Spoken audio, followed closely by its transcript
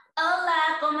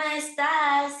¿Cómo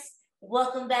estás?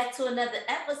 Welcome back to another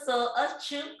episode of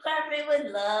True Carpet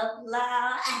with Love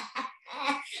Loud.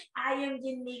 I am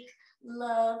Unique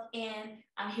Love, and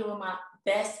I'm here with my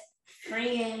best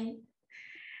friend.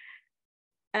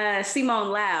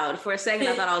 Simone Loud. For a second,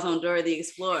 I thought I was on Dora the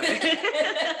Explorer.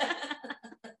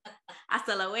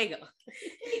 Hasta luego.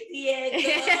 Diego.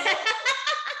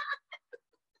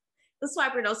 The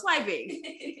swiper, no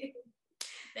swiping.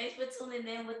 Thanks for tuning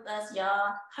in with us,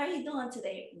 y'all. How are you doing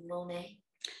today, Monet?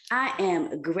 I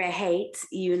am great.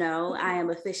 I am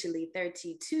officially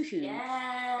 32.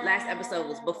 Yeah. Last episode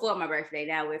was before my birthday.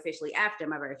 Now we're officially after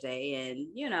my birthday. And,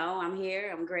 I'm here.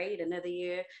 I'm great. Another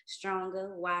year,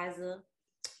 stronger, wiser,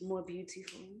 more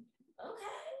beautiful.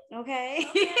 Okay.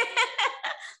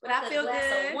 But I feel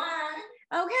good. Of wine.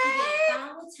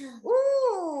 Okay.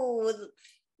 Ooh.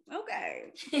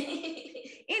 Okay.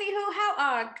 Anywho, how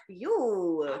are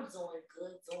you? I'm doing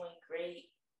good, doing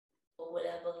great, or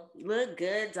whatever. Look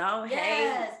good, don't hate.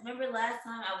 Yes. Remember last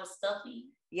time I was stuffy?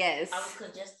 Yes. I was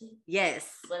congested? Yes.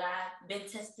 But I've been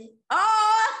tested.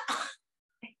 Oh!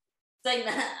 So,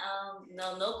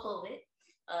 no COVID.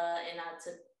 And I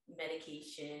took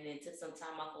medication and took some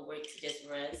time off of work to just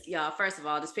rest. Y'all, first of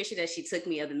all, this picture that she took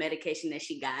me of the medication that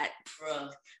she got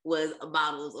was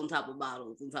bottles on top of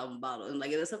bottles on top of bottles. I'm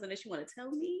like, is there something that you want to tell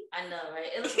me? I know,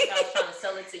 right? It looks like I was trying to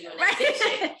sell it to you in that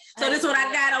picture. So this is what I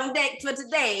got on deck for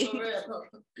today. For real.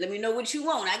 Let me know what you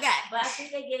want. I got. But I think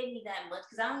they gave me that much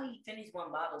because I only finished one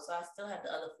bottle, so I still have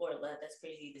the other 4 left. That's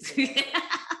crazy to say.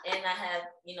 And I have,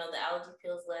 the allergy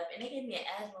pills left. And they gave me an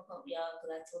asthma pump, y'all,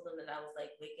 because I told them that I was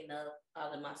like waking up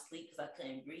out of my sleep because I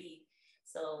couldn't breathe.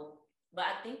 So, but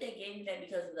I think they gave me that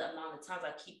because of the amount of times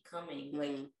I keep coming.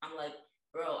 Like, I'm like,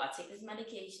 bro, I take this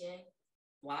medication.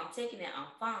 While I'm taking it,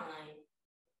 I'm fine.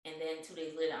 And then 2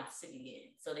 days later, I'm sick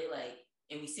again. So they like,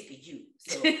 and we sick of you.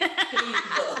 So here you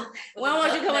go. We don't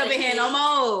want you to come up in here no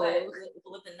more. Right,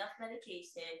 with enough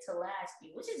medication to last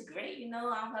you, which is great. I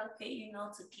don't have to pay,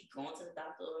 to keep going to the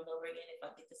doctor over and over again. If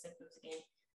I get the symptoms again,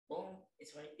 boom,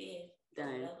 it's right there.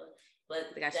 Done.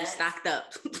 But they got you stocked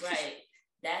up. Right.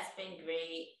 That's been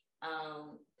great.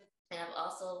 And I've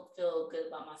also feel good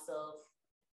about myself.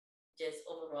 Just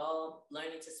overall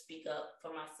learning to speak up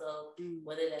for myself,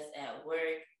 whether that's at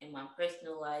work, in my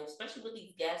personal life, especially with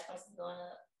these gas prices going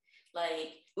up. Like,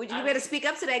 would you better speak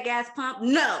up to that gas pump?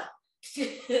 No,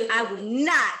 I will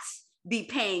not be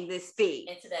paying this fee.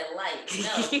 And to that light.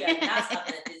 No, we are not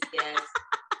stopping at this gas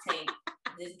tank,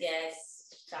 this gas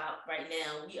shop right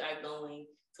now. We are going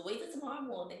to wait till tomorrow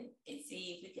morning and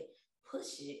see if we can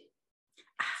push it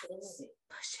to the limit.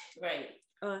 Push it. Right.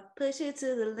 Push it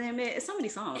to the limit. It's so many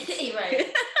songs. Right.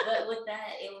 But with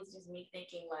that, it was just me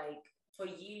thinking, like, for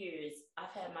years, I've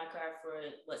had my car for,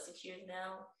 6 years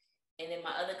now? And then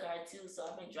my other car, too. So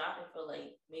I've been driving for,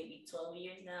 maybe 12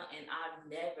 years now. And I've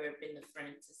never been the friend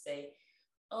to say,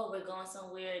 oh, we're going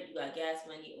somewhere, you got gas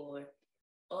money, or,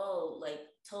 oh,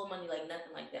 toll money,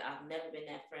 nothing like that. I've never been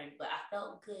that friend. But I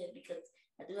felt good because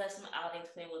I do have some outings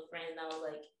playing with friends. And I was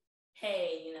like,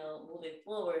 hey, moving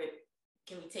forward,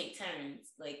 can we take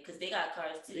turns? Because they got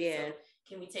cars too. Yeah. So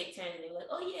can we take turns? And they were like,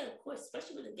 oh yeah, of course,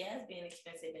 especially with the gas being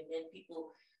expensive. And then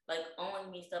people owing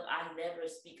me stuff. I never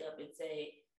speak up and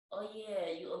say, oh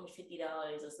yeah, you owe me $50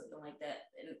 or something like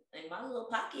that. And my little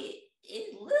pocket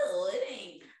is little. It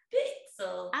ain't big.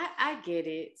 So I get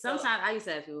it. Sometimes I used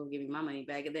to have people give me my money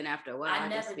back. And then after a while, I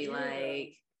just be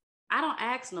like, I don't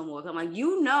ask no more. I'm like,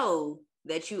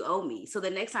 that you owe me. So the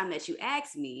next time that you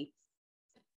ask me,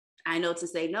 I know to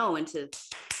say no and to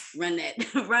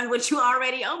run what you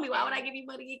already owe me. Why would I give you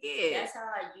money again? That's how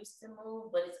I used to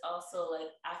move, but it's also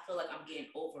I feel like I'm getting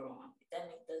over on. Does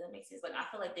that make sense? I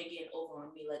feel like they're getting over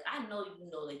on me. I know that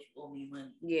you owe me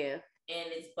money. Yeah. And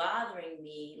it's bothering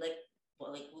me. Like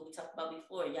what we talked about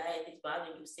before. Yeah, if it's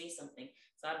bothering you, say something.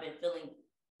 So I've been feeling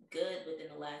good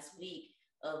within the last week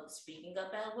of speaking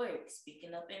up at work,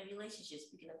 speaking up in relationships,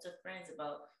 speaking up to friends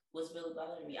about what's really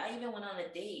bothering me. I even went on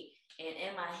a date, and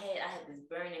in my head, I had this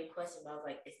burning question. But I was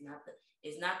like, it's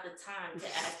not the time to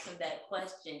ask him that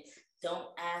question.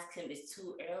 Don't ask him. It's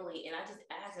too early. And I just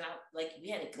asked, and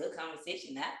we had a good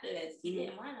conversation after that. He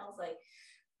didn't mind. I was like,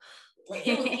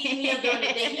 it was eating me up during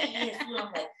the day. He ate his food. I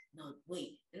was like, no,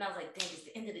 wait. And I was like, dang, it's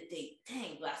the end of the date.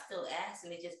 Dang, but I still asked,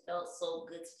 and it just felt so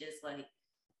good to just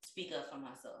speak up for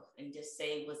myself and just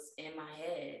say what's in my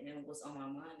head and what's on my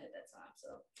mind at that time.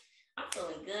 So I'm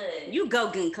feeling good. You go,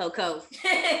 good Coco.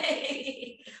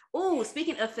 Ooh,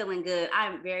 speaking of feeling good,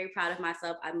 I'm very proud of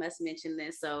myself. I must mention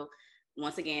this. So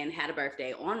once again, had a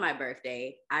birthday. On my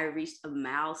birthday, I reached a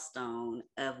milestone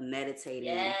of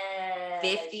meditating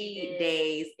 50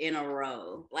 days in a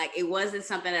row. Like, it wasn't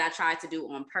something that I tried to do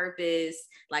on purpose.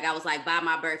 Like, I was like, by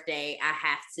my birthday, I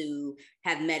have to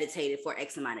have meditated for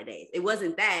X amount of days. It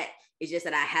wasn't that. It's just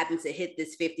that I happened to hit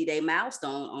this 50-day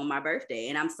milestone on my birthday.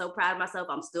 And I'm so proud of myself.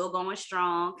 I'm still going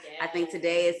strong. Yes. I think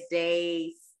today is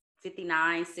day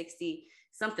 59, 60,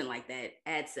 something like that.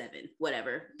 Add 7,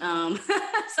 whatever.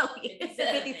 So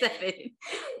 57.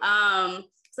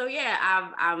 So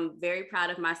yeah, I'm very proud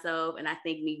of myself. And I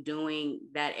think me doing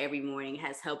that every morning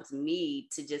has helped me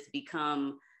to just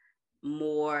become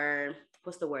more,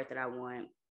 what's the word that I want?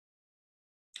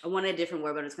 I want a different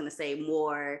word, but I'm just going to say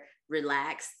more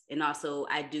relaxed. And also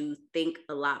I do think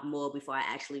a lot more before I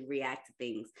actually react to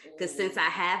things. Because since I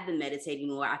have been meditating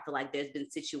more, I feel like there's been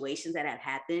situations that have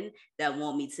happened that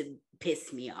want me to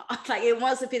piss me off. Like, it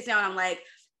wants to piss me off. I'm like,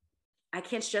 I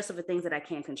can't stress over things that I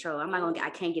can't control. I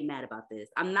can't get mad about this.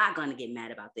 I'm not going to get mad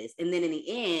about this. And then in the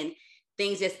end,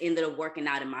 things just ended up working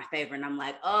out in my favor. And I'm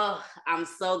like, oh, I'm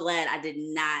so glad I did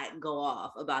not go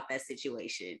off about that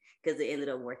situation, because it ended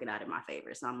up working out in my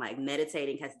favor. So I'm like,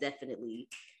 meditating has definitely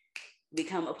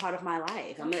become a part of my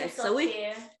life. And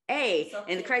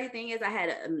the crazy thing is, I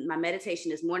had my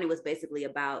meditation this morning was basically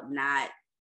about not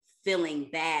feeling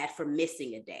bad for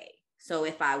missing a day. So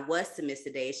if I was to miss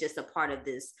a day, it's just a part of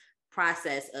this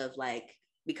process of like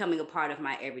becoming a part of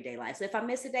my everyday life. So if I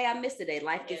miss a day, I miss a day.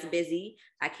 Life gets busy.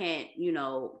 I can't,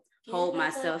 hold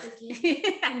myself.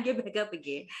 I can get back up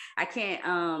again. I can't,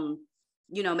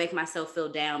 make myself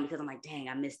feel down because I'm like, dang,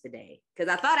 I missed the day.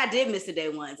 Because I thought I did miss the day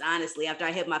once, honestly, after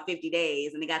I hit my 50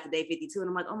 days and it got to day 52. And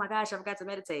I'm like, oh my gosh, I forgot to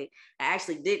meditate. I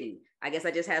actually didn't. I guess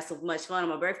I just had so much fun on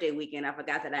my birthday weekend. I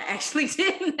forgot that I actually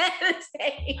didn't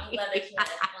meditate. I'm glad that you had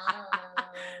fun.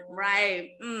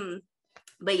 Right.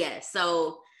 But yeah,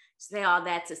 so say all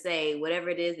that to say, whatever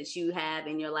it is that you have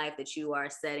in your life that you are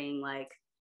setting, like,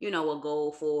 a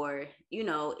goal for,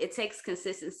 it takes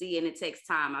consistency and it takes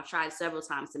time. I've tried several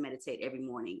times to meditate every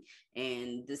morning.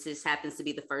 And this just happens to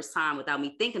be the first time without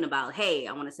me thinking about, hey,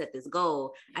 I want to set this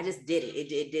goal. I just did it.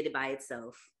 It did it by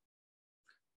itself.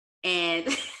 And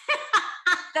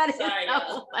that is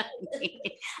so funny.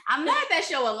 I'm not that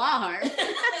show alarm.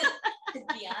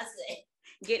 Beyonce.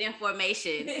 Get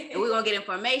information. And we're going to get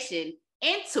information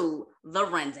into the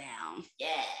rundown.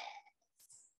 Yes.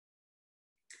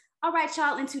 All right,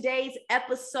 y'all. In today's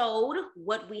episode,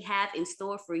 what we have in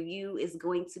store for you is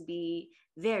going to be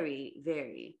very,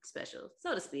 very special,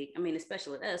 so to speak. I mean, it's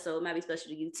special with us, so it might be special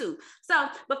to you too. So,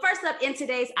 but first up, in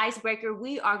today's icebreaker,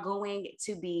 we are going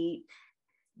to be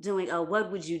doing a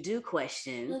what would you do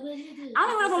question. I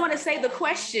don't know if I want to say the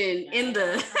question in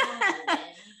the,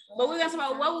 but we're going to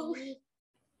talk about what would we...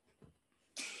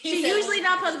 She's usually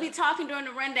not supposed to be talking during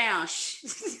the rundown.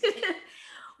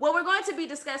 What we're going to be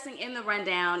discussing in the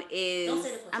rundown is... Don't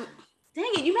say the question.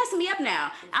 Dang it, you messing me up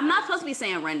now. I'm not supposed to be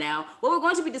saying rundown. What we're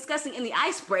going to be discussing in the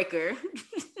icebreaker...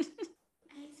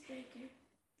 Icebreaker.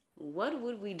 What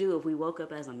would we do if we woke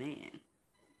up as a man?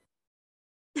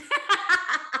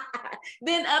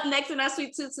 Then up next in our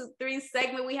Sweet 223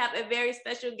 segment, we have a very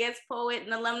special guest poet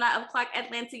and alumni of Clark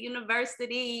Atlanta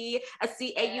University, a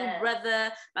CAU brother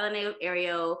by the name of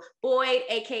Ariel Boyd,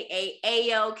 aka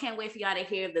Ayo. Can't wait for y'all to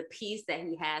hear the piece that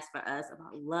he has for us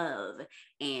about love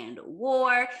and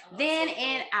war. Then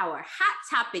in our hot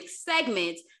topic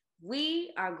segment,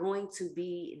 we are going to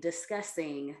be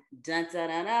discussing the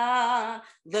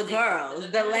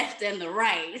girls, the left and the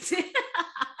right.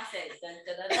 I said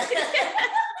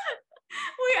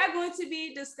We are going to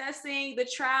be discussing the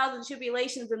trials and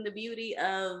tribulations and the beauty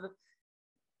of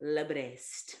Le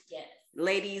Brest. Yes.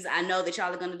 Ladies, I know that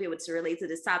y'all are going to be able to relate to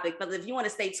this topic, but if you want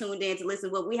to stay tuned in to listen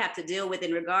to what we have to deal with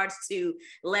in regards to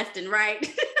left and right,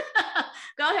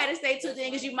 go ahead and stay tuned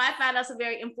in, because you might find out some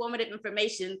very informative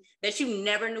information that you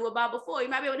never knew about before. You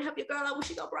might be able to help your girl out when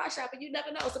she go bra shopping. You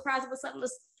never know. Surprise her with something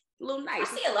that's a little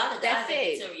nice. I see a lot of guys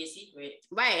in Victoria's Secret.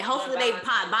 Right. Hopefully they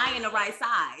buying the right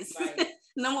size. Right.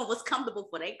 No one was comfortable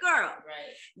for that girl.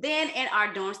 Right. Then in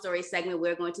our Dawn Story segment,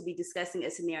 we're going to be discussing a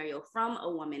scenario from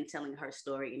a woman telling her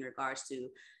story in regards to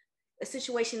a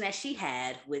situation that she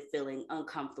had with feeling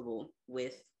uncomfortable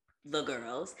with the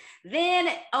girls. Then,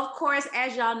 of course,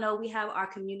 as y'all know, we have our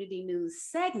community news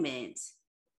segment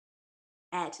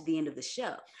at the end of the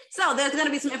show. So there's going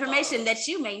to be some information that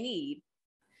you may need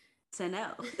to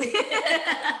know.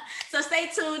 So stay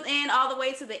tuned in all the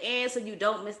way to the end so you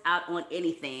don't miss out on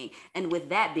anything. And with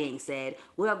that being said,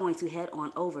 we are going to head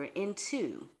on over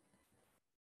into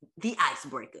the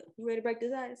icebreaker. You ready to break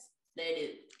this ice?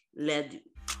 Let's do.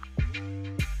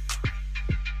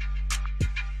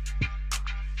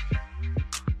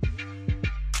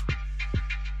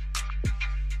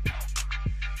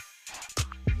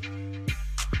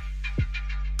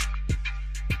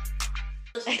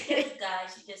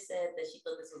 just said that she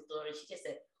thought this was Dora. She just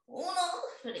said, Uno.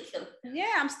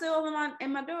 Yeah, I'm still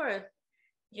in my Dora.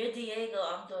 You're Diego,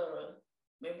 I'm Dora.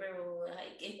 Remember when we were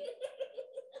hiking?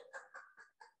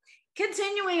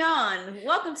 Continuing on,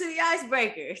 welcome to the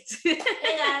Icebreakers.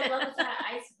 Hey guys, welcome to our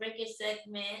Icebreaker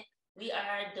segment. We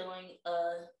are doing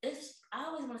I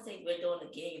always want to say we're doing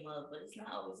a game but it's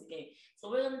not always a game. So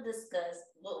we're going to discuss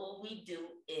what will we do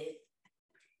if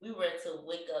we were to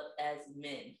wake up as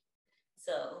men.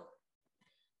 So,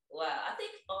 wow, I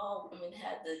think all women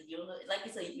have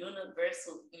it's a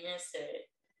universal answer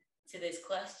to this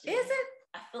question. Is it?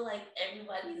 I feel like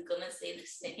everybody's gonna say the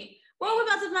same. Well, we're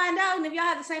about to find out, and if y'all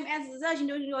have the same answers as us, you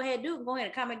know what you go ahead and do. Go ahead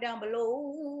and comment down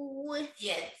below.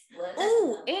 Yes.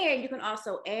 And you can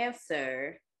also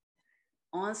answer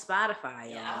on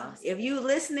Spotify, y'all. If you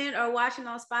listening or watching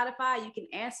on Spotify, you can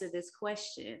answer this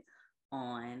question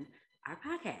on our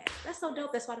podcast. That's so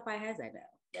dope that Spotify has that now.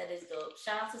 That is dope.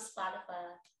 Shout out to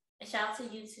Spotify and shout out to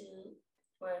YouTube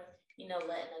for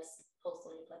letting us post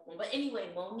on your platform. But anyway,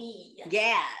 Monique.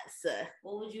 Yes.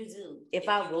 What would you do if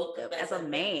I woke up as a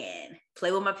man?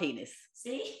 Play with my penis.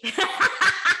 See?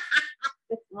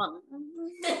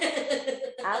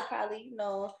 I'll probably,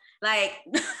 like.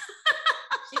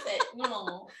 She said,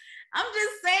 no. I'm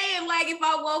just saying, like, if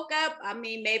I woke up, I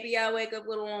mean, maybe I wake up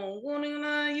with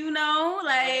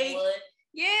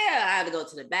yeah, I have to go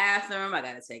to the bathroom. I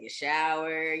got to take a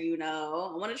shower, I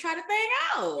want to try the thing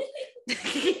out.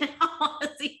 I want to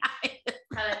see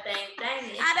how that thing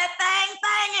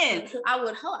thanging. I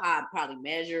would hope I'd probably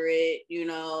measure it,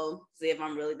 see if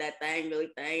I'm really that thing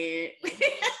really thanging.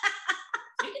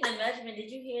 Speaking of measurement,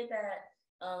 did you hear that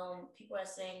people are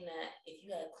saying that if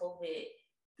you had COVID,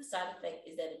 the side effect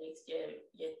is that it makes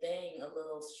your thing a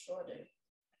little shorter?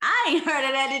 I ain't heard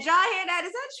of that. Did y'all hear that?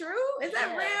 Is that true? Is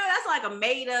that real? That's like a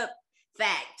made up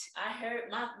fact. I heard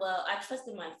I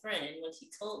trusted my friend when she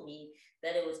told me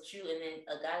that it was true. And then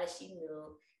a guy that she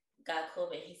knew got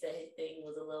COVID. He said his thing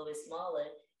was a little bit smaller.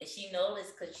 And she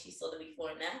noticed because she saw the before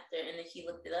and after. And then she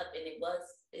looked it up and it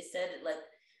said it like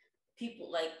people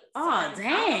like. Oh,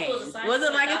 dang. Was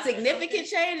it like a significant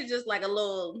change or just like a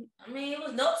little? I mean, it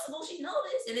was noticeable. She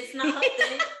noticed. And it's not her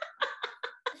thing.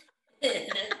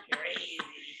 That's crazy.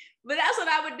 But that's what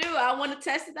I would do. I want to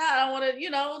test it out. I want to,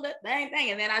 that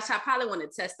thing. And then I probably want to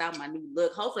test out my new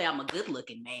look. Hopefully I'm a good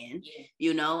looking man.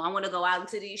 Yeah. I want to go out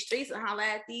into these streets and holler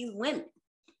at these women.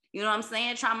 You know what I'm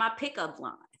saying? Try my pickup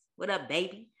lines. What up,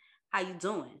 baby? How you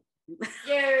doing?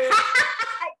 Yeah.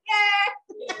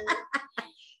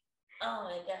 Oh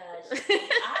my gosh.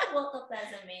 If I woke up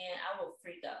as a man, I will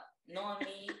freak out. Knowing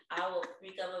me, I will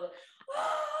freak out. Like,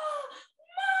 oh,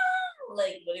 Mom!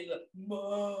 Like, what is it?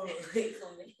 Mom!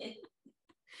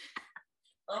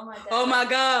 Oh my gosh. Oh my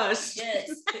gosh.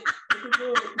 Yes.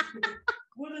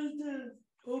 What is this?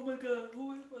 Oh my God.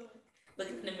 Who is that?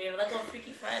 Looking in the mirror, like on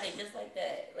Freaky Friday, just like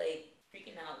that. Like,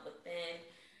 freaking out. But then,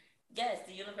 yes,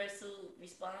 the universal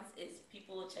response is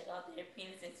people will check out their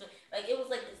penis. And so, like, it was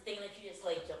like this thing that you just,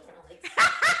 like, jump around, like,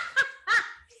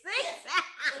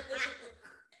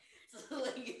 so,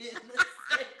 like, it is the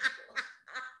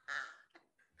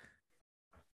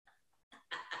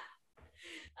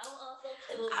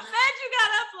I bet you got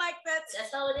up like that.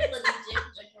 That's how it is. Like, you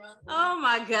jump around. Oh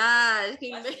my gosh.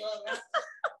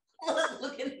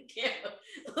 Look in the camera.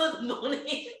 Look,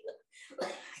 Mooney.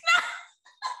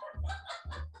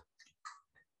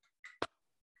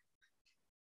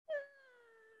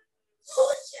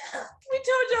 We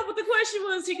told y'all what the question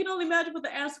was. You can only imagine what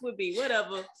the answer would be.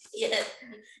 Whatever. Yeah,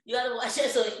 you gotta watch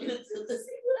this on YouTube to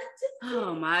see what I just did.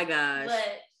 Oh my gosh.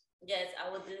 But yes, I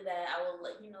would do that. I would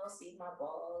see my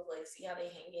balls, like see how they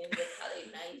hang in, look how they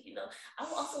nice. I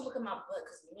would also look at my butt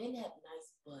because men have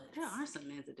nice butts. There are some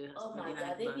men that do. Oh my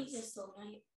God, they be just so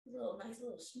nice,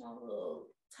 little small, little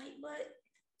tight butt.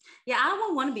 Yeah, I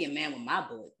don't want to be a man with my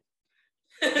butt.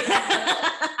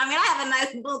 I mean, I have a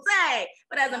nice booty,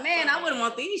 but as a man, I wouldn't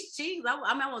want these cheeks. I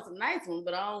want some nice ones,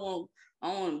 but I don't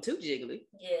want them too jiggly.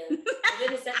 Yeah. And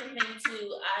then the second thing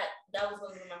too, that was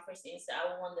going to be my first answer. I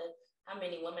would wonder how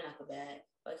many women I could bag,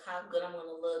 like how good I'm going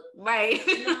to look. Right.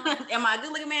 Am I a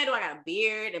good looking man? Do I got a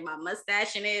beard? Am I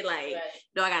mustache in it? Like,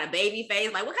 do I got a baby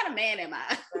face? Like, what kind of man am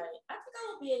I? Right. I think I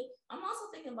would be. I'm also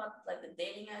thinking about like the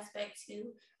dating aspect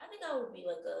too. I think I would be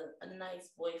like a nice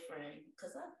boyfriend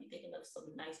because I'd be thinking of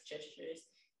some nice gestures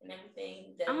and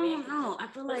everything. That I don't know. I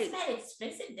feel like it's not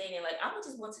expensive dating. Like I would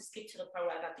just want to skip to the part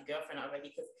where I got the girlfriend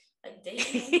already because like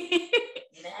dating,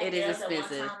 it is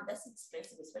expensive. That's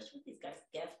expensive, especially with these gas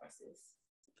prices.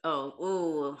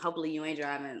 Oh, hopefully you ain't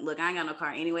driving. Look, I ain't got no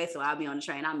car anyway, so I'll be on the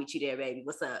train. I'll meet you there, baby.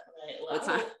 What's up? Right. Well, what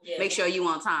time? Make sure you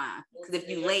on time. Because if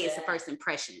you late, it's the first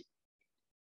impression.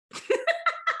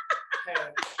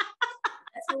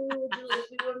 That's what we would do if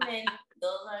we were men.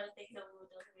 Those are the things that we would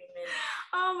do if we were men.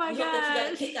 Oh my god! You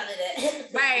got a kick out of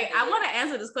that. Right. I want to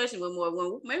answer this question with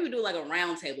more. Maybe we do like a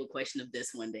roundtable question of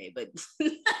this one day, but to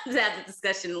have the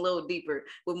discussion a little deeper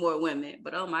with more women.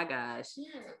 But oh my gosh,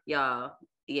 y'all.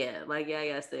 Yeah, like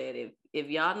Yaya said, if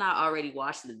y'all not already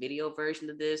watching the video version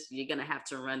of this, you're gonna have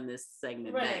to run this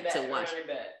segment back to watch.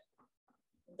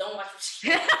 Don't watch.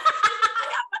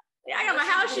 I got my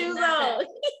house shoes on. I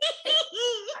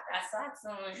got socks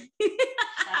on.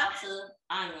 Shout out to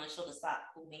I don't want to show the sock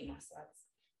who made my socks.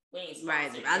 We ain't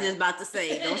right. I was just about to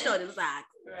say, don't show them socks.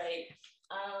 Right.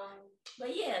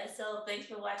 But yeah, so thanks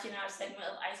for watching our segment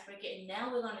of Icebreaker. And now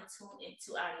we're gonna tune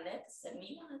into our next segment.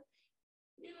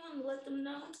 You want to let them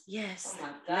know? Yes. Oh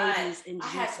my God. Ladies and gentlemen. I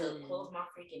had to close my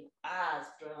freaking eyes,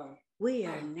 bro. We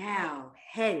are now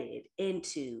headed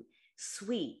into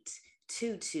Suite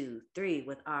 223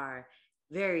 with our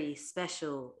very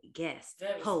special guest,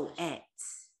 poet,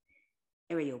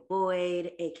 Ariel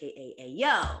Boyd, aka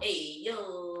Ayo.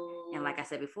 Ayo. And like I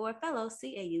said before, fellow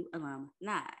CAU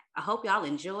alumni. I hope y'all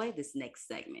enjoy this next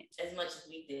segment. As much as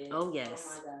we did. Oh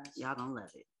yes. Oh my gosh. Y'all gonna love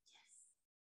it.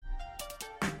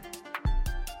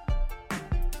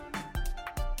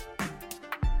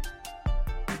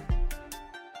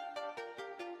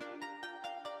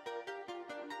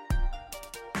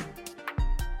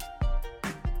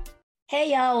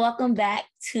 Hey y'all, welcome back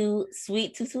to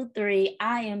Suite 223.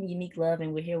 I am Unique Love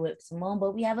and we're here with Simone,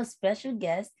 but we have a special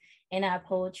guest in our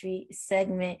poetry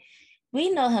segment. We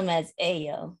know him as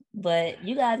Ayo, but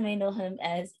you guys may know him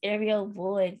as Ariel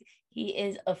Boyd. He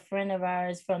is a friend of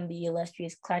ours from the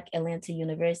illustrious Clark Atlanta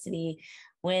University.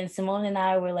 When Simone and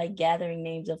I were like gathering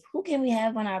names of who can we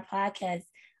have on our podcast,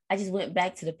 I just went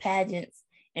back to the pageants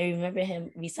and remember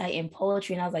him reciting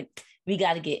poetry. And I was like, we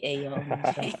got to get Ayo.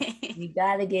 We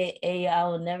got to get Ayo. I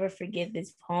will never forget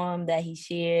this poem that he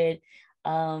shared.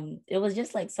 It was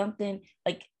just like something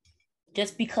like,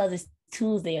 just because it's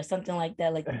Tuesday or something like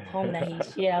that, like the poem that he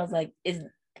shared, I was like,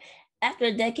 after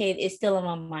a decade, it's still on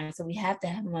my mind. So we have to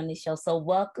have him on this show. So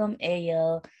welcome,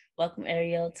 Ayo. Welcome,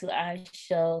 Ariel, to our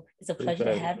show. It's a pleasure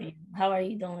to have you. How are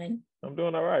you doing? I'm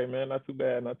doing all right, man. Not too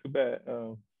bad.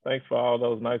 Thanks for all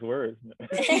those nice words.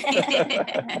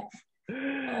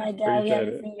 Oh my God, we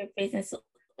haven't seen your face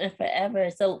in forever.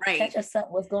 So catch us up.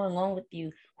 What's going on with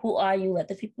you? Who are you? Let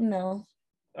the people know.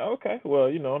 Okay. Well,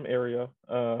 I'm Ariel.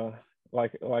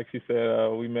 Like she said,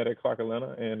 we met at Clark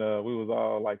Atlanta and we was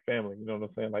all like family. You know what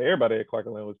I'm saying? Like everybody at Clark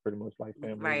Atlanta was pretty much like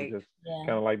family. Right. Just kind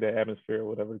of like that atmosphere,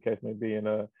 whatever the case may be.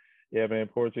 And yeah, man,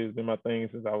 poetry has been my thing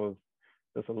since I was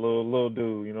just a little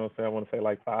dude. You know what I'm saying? I want to say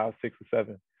like 5, 6, or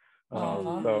 7.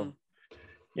 So.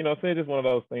 Saying just one of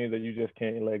those things that you just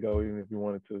can't let go even if you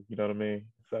wanted to, you know what I mean?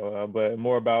 So, but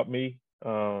more about me,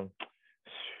 I'm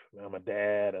a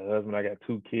dad, a husband, I got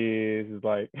 2 kids, it's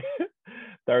like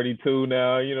 32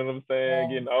 now, you know what I'm saying?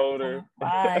 Getting older.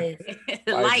 Life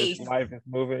is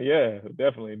moving. Yeah,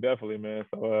 definitely, man.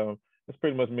 So that's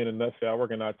pretty much me in a nutshell. I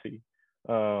work in IT.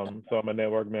 So I'm a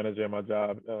network manager at my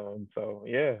job. So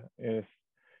yeah, and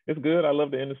it's good. I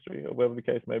love the industry, or whatever the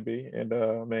case may be. And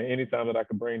man, anytime that I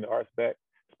can bring the arts back,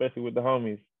 especially with the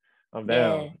homies, I'm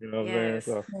down. You know what I'm saying?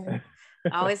 So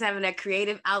always having that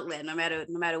creative outlet, no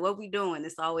matter what we're doing,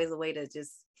 it's always a way to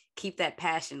just keep that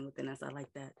passion within us. I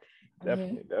like that.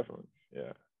 Definitely.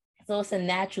 Yeah. So it's a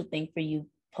natural thing for you,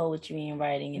 poetry and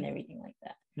writing and everything like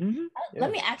that. Mm-hmm.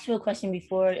 Let me ask you a question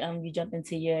before you jump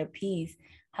into your piece.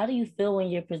 How do you feel when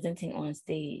you're presenting on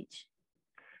stage?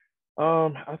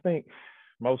 I think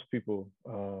most people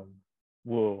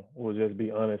will just be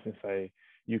honest and say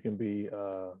you can be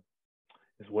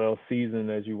as well seasoned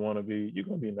as you want to be. You're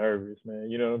gonna be nervous, man.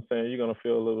 You know what I'm saying? You're gonna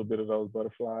feel a little bit of those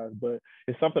butterflies, but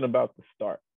it's something about the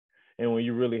start. And when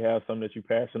you really have something that you're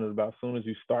passionate about, as soon as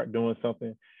you start doing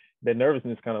something, that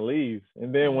nervousness kind of leaves.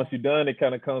 And then once you're done, it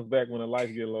kind of comes back when the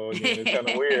lights get low again. It's kind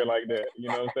of weird like that. You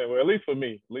know what I'm saying? Well, at least for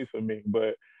me.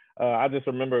 But I just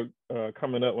remember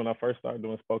coming up when I first started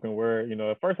doing spoken word.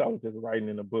 At first I was just writing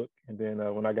in a book. And then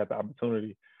when I got the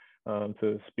opportunity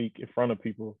to speak in front of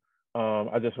people,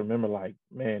 I just remember like,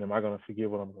 man, am I going to forget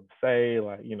what I'm going to say?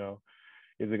 Like,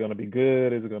 is it going to be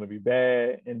good? Is it going to be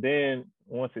bad? And then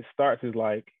once it starts, it's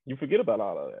like, you forget about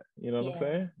all of that. You know what I'm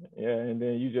saying? Yeah. And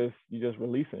then you just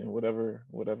releasing whatever,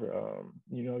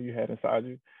 you had inside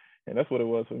you. And that's what it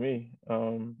was for me.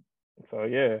 So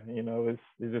yeah,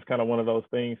 it's just kind of one of those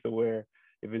things to where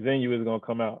if it's in you, it's going to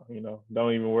come out,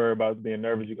 don't even worry about being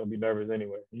nervous. You're going to be nervous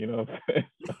anyway. You know what I'm saying?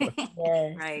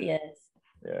 Yes. Right. Yes.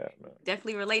 Yeah. Man.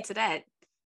 Definitely relate to that.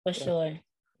 For sure.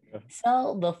 Yeah.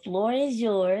 So the floor is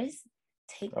yours.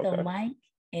 Take the mic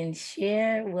and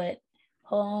share what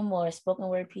poem or spoken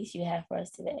word piece you have for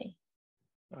us today?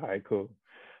 All right, cool.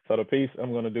 So the piece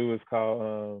I'm gonna do is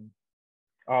called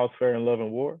 "All's Fair in Love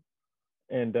and War,"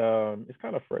 and it's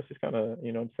kind of fresh. It's kind of,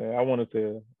 you know what I'm saying. I wanted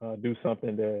to do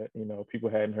something that, you know, people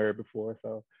hadn't heard before,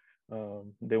 so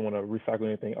didn't want to recycle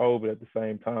anything old, but at the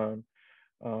same time,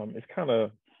 it's kind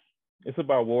of, it's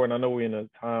about war, and I know we're in a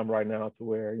time right now to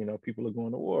where, you know, people are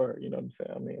going to war. You know what I'm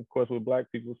saying? I mean, of course, we're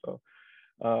Black people, so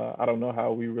I don't know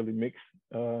how we really mix,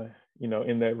 you know,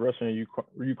 in that Russia and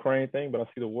Ukraine thing, but I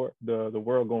see the war, the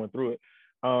world going through it.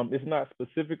 It's not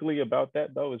specifically about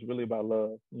that though. It's really about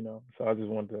love, you know. So I just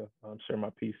wanted to share my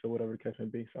piece or whatever the case may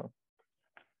be. So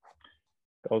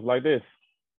it goes like this: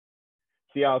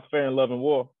 see how it's fair in love and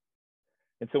war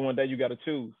until one day you got to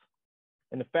choose.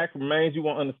 And the fact remains, you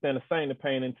won't understand the stain of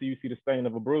pain until you see the stain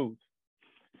of a bruise.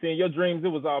 See, in your dreams, it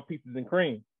was all peaches and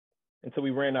cream until we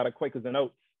ran out of Quakers and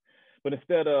oats. But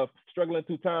instead of struggling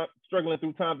through time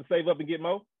to save up and get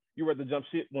more, you rather jump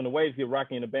ship when the waves get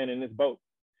rocky and abandon this boat.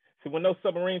 See, when those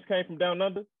submarines came from down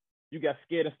under, you got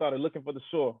scared and started looking for the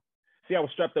shore. See, I was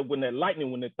strapped up when that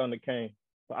lightning, when that thunder came.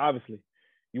 But obviously,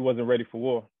 you wasn't ready for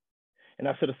war. And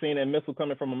I should have seen that missile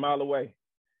coming from a mile away.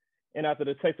 And after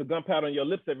the taste of gunpowder on your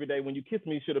lips every day, when you kissed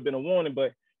me, it should have been a warning,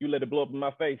 but you let it blow up in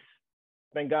my face.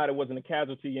 Thank God it wasn't a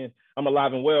casualty and I'm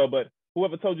alive and well, but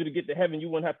whoever told you to get to heaven, you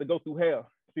wouldn't have to go through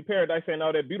hell. See, paradise ain't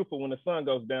all that beautiful when the sun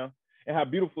goes down. And how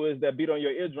beautiful is that beat on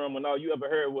your eardrum when all you ever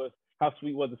heard was how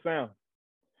sweet was the sound.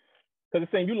 Because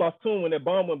it's saying you lost tune when that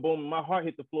bomb went boom and my heart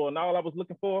hit the floor. And all I was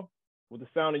looking for was the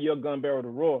sound of your gun barrel to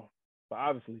roar. But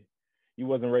obviously, you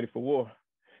wasn't ready for war.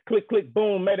 Click, click,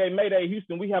 boom, mayday, mayday,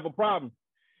 Houston, we have a problem.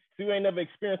 See, you ain't never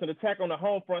experienced an attack on the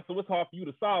home front, so it's hard for you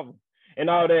to solve them. And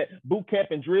all that boot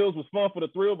camp and drills was fun for the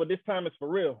thrill, but this time it's for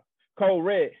real. Cold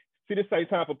red. See, this ain't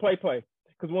time for play.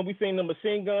 Because when we seen the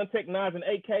machine gun, Tech 9s and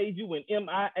AKs, you went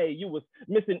MIA. You was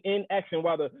missing in action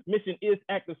while the mission is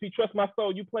active. See, trust my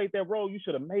soul, you played that role. You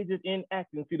should have majored in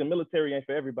acting. See, the military ain't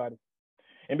for everybody.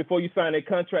 And before you signed that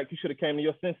contract, you should have came to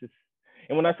your senses.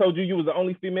 And when I told you you was the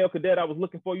only female cadet I was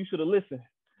looking for, you should have listened,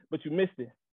 but you missed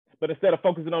it. But instead of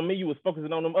focusing on me, you was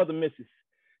focusing on them other misses.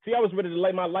 See, I was ready to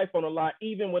lay my life on the line,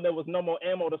 even when there was no more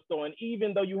ammo to store. And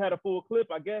even though you had a full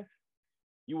clip, I guess,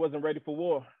 you wasn't ready for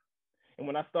war. And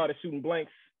when I started shooting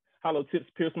blanks, hollow tips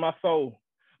pierced my soul.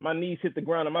 My knees hit the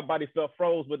ground and my body felt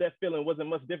froze, but that feeling wasn't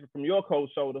much different from your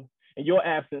cold shoulder and your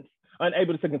absence.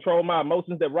 Unable to control my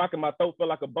emotions that rock in my throat felt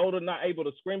like a boulder, not able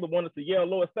to scream, but wanted to yell,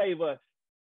 Lord, save us.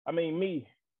 I mean, me.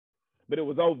 But it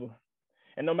was over.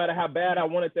 And no matter how bad I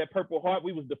wanted that Purple Heart,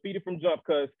 we was defeated from jump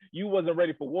because you wasn't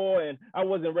ready for war and I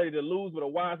wasn't ready to lose. But a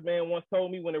wise man once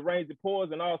told me when it rains, it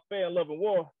pours and all's fair in love and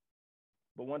war.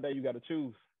 But one day you got to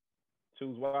choose.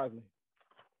 Choose wisely.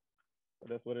 But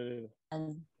that's what it is.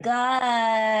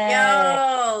 God.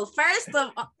 Yo, first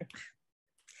of all.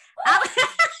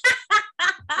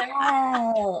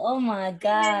 Oh my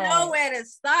God. I didn't know where to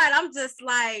start. I'm just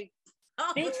like,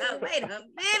 oh, wait a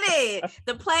minute.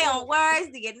 The play on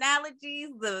words, the analogies,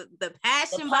 the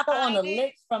passion the behind on the it.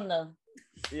 lips from the.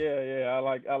 Yeah, I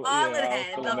like all of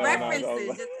that, the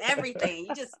references, just everything.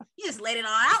 You just laid it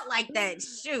all out like that.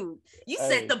 Shoot, you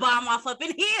set the bomb off up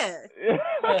in here.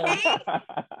 Okay?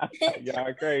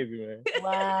 Y'all crazy, man.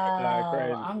 Wow,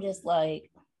 crazy. I'm just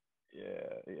like.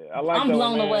 Yeah. I'm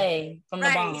blown away from the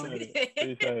bomb.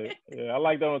 Yeah, I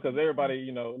like that one because everybody,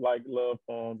 you know, like love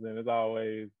poems and it's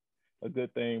always a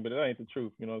good thing, but it ain't the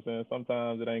truth. You know what I'm saying?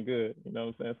 Sometimes it ain't good. You know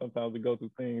what I'm saying? Sometimes we go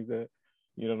through things that,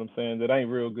 you know what I'm saying, that ain't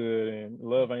real good, and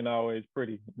love ain't always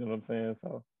pretty. You know what I'm saying?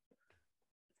 So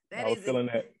I was feeling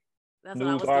that.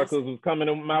 News articles was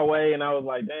coming my way, and I was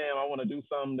like, damn, I want to do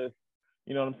something that's,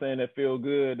 you know what I'm saying, that feel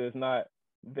good, that's not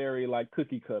very like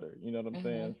cookie cutter. You know what I'm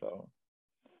saying? So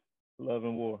love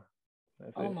and war.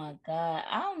 That's it. My God.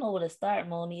 I don't know where to start,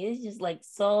 Moni. It's just like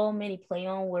so many play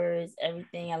on words,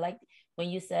 everything. I like when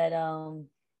you said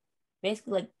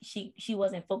basically like she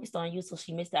wasn't focused on you, so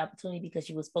she missed the opportunity because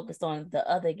she was focused on the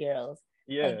other girls.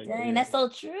 Yeah. Like, dang, that's so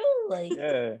true. Like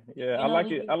yeah. I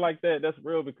like it. I like that. That's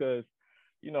real because,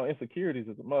 you know, insecurities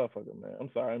is a motherfucker, man. I'm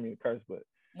sorry, I mean to curse, but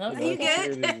no, you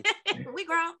good? We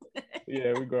grown.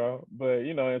 Yeah, we grown. But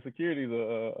you know, insecurities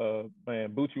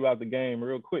man, boot you out the game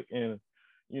real quick. And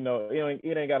you know,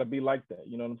 it ain't gotta be like that.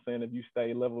 You know what I'm saying? If you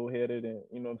stay level headed and,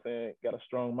 you know what I'm saying, got a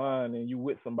strong mind and you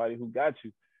with somebody who got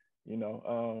you, you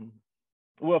know.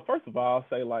 Well, first of all, I'll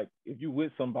say, like, if you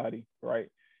with somebody, right,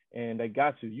 and they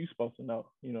got you, you supposed to know.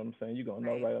 You know what I'm saying? You're gonna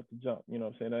know right up the jump. You know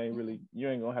what I'm saying? That ain't really, you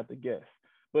ain't gonna have to guess.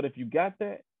 But if you got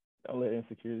that, don't let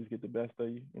insecurities get the best of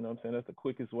you. You know what I'm saying? That's the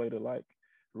quickest way to like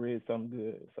read something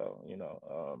good. So, you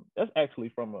know, that's actually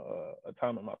from a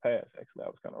time in my past. Actually, I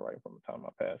was kind of writing from a time in my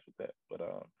past with that. But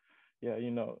yeah,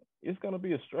 you know, it's gonna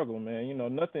be a struggle, man. You know,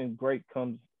 nothing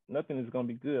is gonna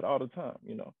be good all the time,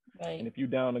 you know. Right. And if you're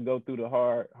down to go through the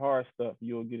hard stuff,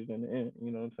 you'll get it in the end.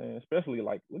 You know what I'm saying? Especially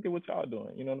like, look at what y'all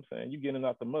doing. You know what I'm saying? You getting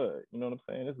out the mud. You know what I'm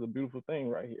saying? This is a beautiful thing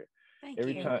right here. Thank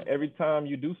you. Every time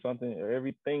you do something, or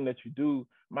everything that you do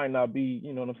might not be,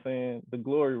 you know what I'm saying, the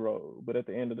glory road. But at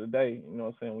the end of the day, you know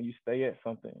what I'm saying, when you stay at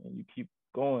something and you keep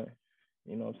going,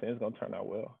 you know what I'm saying, it's gonna turn out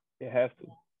well. It has to,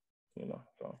 you know.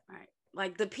 So right.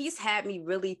 Like the piece had me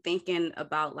really thinking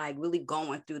about like really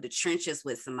going through the trenches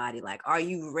with somebody. Like, are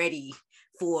you ready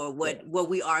for what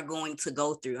we are going to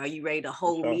go through? Are you ready to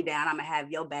hold me down? I'm gonna have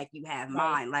your back, you have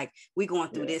mine. Like we going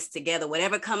through this together.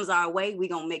 Whatever comes our way, we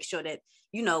gonna make sure that,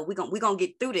 you know, we gonna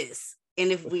get through this.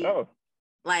 And if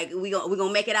like we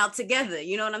gonna make it out together.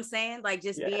 You know what I'm saying? Like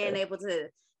just being able to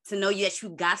know that you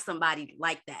got somebody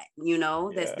like that, you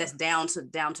know, that's down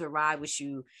to ride with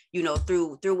you, you know,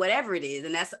 through whatever it is.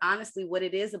 And that's honestly what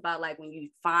it is about. Like when you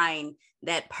find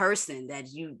that person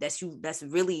that's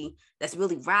really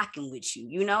rocking with you,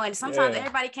 you know, and sometimes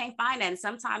everybody can't find that. And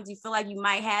sometimes you feel like you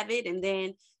might have it. And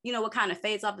then, you know, it kind of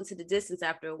fades off into the distance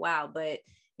after a while, but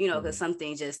you know, because some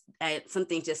things just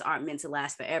aren't meant to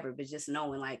last forever, but just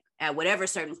knowing like at whatever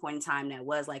certain point in time that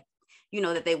was like, you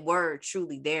know, that they were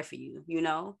truly there for you, you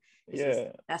know?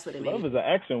 That's what it means. Love is an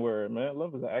action word, man.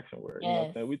 Love is an action word. You know what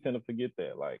I'm saying? We tend to forget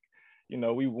that. Like, you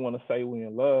know, we want to say we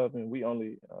in love and we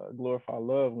only glorify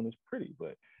love when it's pretty.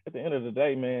 But at the end of the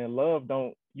day, man, love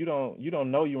you don't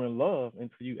know you're in love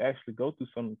until you actually go through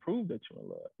something to prove that you're in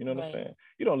love. You know what I'm saying?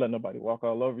 You don't let nobody walk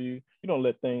all over you. You don't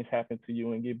let things happen to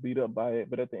you and get beat up by it.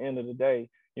 But at the end of the day,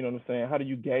 you know what I'm saying? How do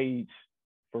you gauge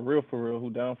for real, who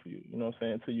down for you? You know what I'm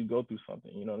saying? Until you go through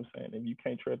something, you know what I'm saying? If you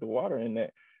can't tread the water in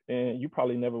that, then you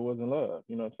probably never was in love,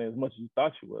 you know what I'm saying? As much as you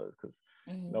thought you was, because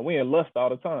you know, we in lust all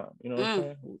the time, you know what I'm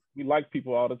saying? We like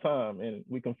people all the time, and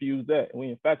we confuse that. We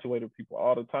infatuate with people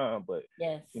all the time, but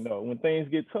you know, when things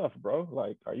get tough, bro,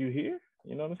 like, are you here?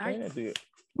 You know what I'm saying? Dude,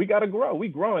 we gotta grow. We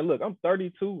growing. Look, I'm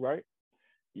 32, right?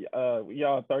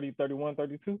 Y'all 30, 31,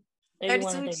 32?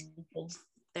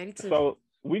 32. So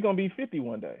we gonna be 50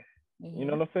 one day. You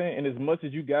know what I'm saying? And as much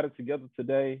as you got it together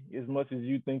today, as much as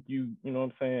you think you know what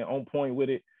I'm saying, on point with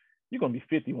it, you're going to be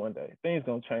 50 one day. Things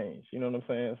going to change. You know what I'm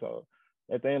saying? So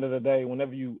at the end of the day,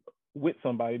 whenever you with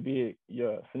somebody, be it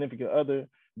your significant other,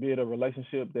 be it a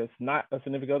relationship that's not a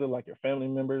significant other, like your family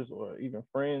members or even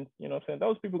friends, you know what I'm saying?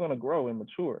 Those people are going to grow and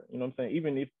mature. You know what I'm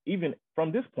saying? Even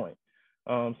from this point.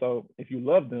 So if you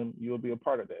love them, you'll be a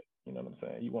part of that. You know what I'm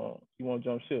saying? You won't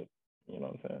jump ship. You know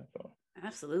what I'm saying? So.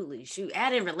 Absolutely. Shoot,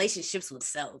 add in relationships with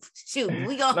self. Shoot,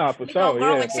 we gonna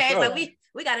grow and change. Sure. Like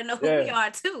we gotta know who we are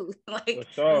too. Like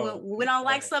when we don't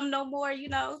like something no more, you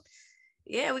know.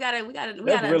 Yeah, we gotta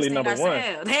really understand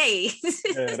ourselves. Hey.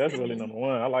 Yeah, that's really number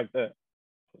one. I like that.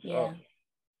 Yeah.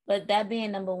 But that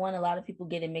being number one, a lot of people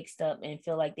get it mixed up and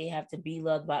feel like they have to be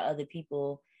loved by other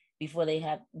people before they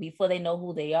know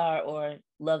who they are or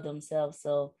love themselves.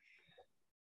 So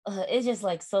it's just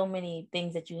like so many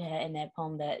things that you had in that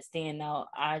poem that stand out.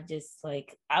 I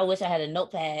wish I had a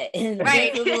notepad and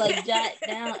like jot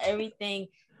down everything.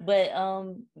 But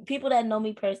people that know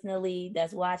me personally,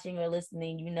 that's watching or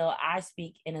listening, you know, I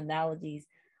speak in analogies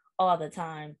all the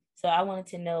time. So I wanted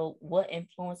to know what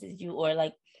influences you, or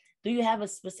like, do you have a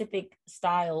specific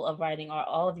style of writing? Are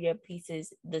all of your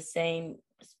pieces the same,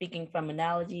 speaking from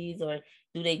analogies, or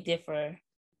do they differ?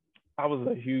 I was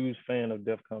a huge fan of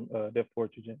Def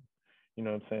Poetry Jam. You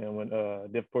know what I'm saying?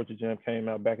 When Def Poetry Jam came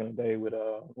out back in the day with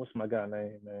what's my guy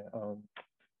name, man?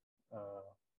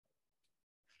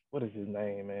 What is his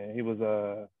name, man? He was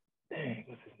what's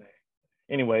his name?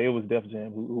 Anyway, it was Def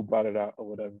Jam who brought it out or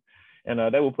whatever.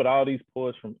 And they would put all these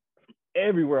poets from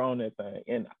everywhere on that thing.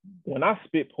 And when I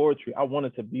spit poetry, I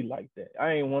wanted to be like that.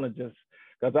 I ain't want to just,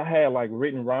 because I had like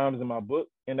written rhymes in my book,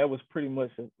 and that was pretty much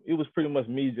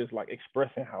me just like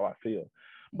expressing how I feel.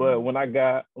 But when I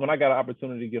got an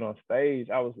opportunity to get on stage,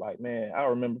 I was like, man, I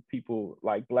remember people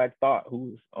like Black Thought,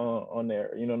 who was on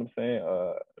there. You know what I'm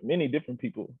saying? Many different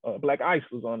people. Black Ice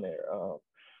was on there.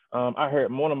 I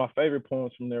heard one of my favorite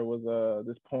poems from there was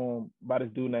this poem by this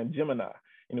dude named Gemini,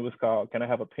 and it was called "Can I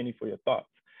Have a Penny for Your Thoughts?"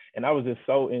 And I was just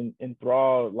so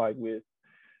enthralled, like with,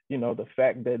 you know, the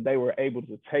fact that they were able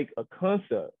to take a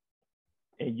concept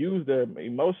and use their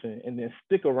emotion and then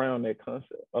stick around that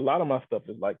concept. A lot of my stuff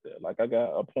is like that. Like I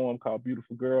got a poem called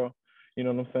Beautiful Girl. You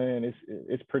know what I'm saying?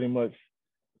 It's pretty much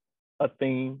a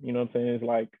theme. You know what I'm saying? It's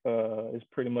like it's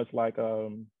pretty much like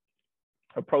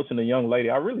approaching a young lady.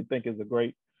 I really think it's a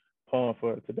great poem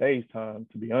for today's time,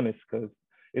 to be honest, because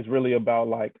it's really about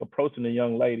like approaching a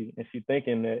young lady and she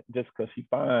thinking that just because she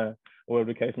fine,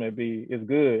 whatever the case may be, is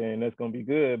good and that's gonna be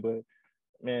good. But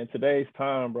man, today's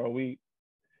time, bro, I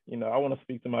want to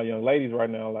speak to my young ladies right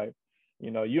now. Like,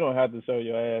 you don't have to show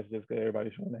your ass just because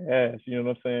everybody's showing their ass. You know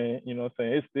what I'm saying? You know what I'm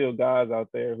saying? It's still guys out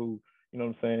there who, you know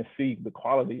what I'm saying, seek the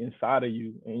quality inside of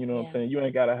you. And you know what I'm saying? You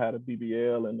ain't gotta have a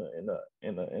BBL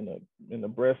and the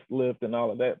breast lift and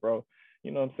all of that, bro.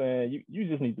 You know what I'm saying? You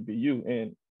just need to be you.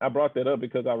 And I brought that up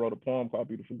because I wrote a poem called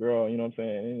Beautiful Girl, you know what I'm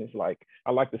saying? And it's like,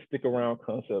 I like to stick around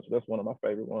concepts. That's one of my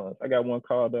favorite ones. I got one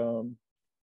called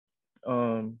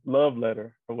Love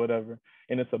Letter or whatever.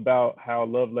 And it's about how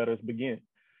love letters begin.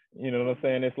 You know what I'm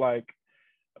saying? It's like,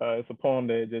 it's a poem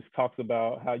that just talks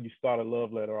about how you start a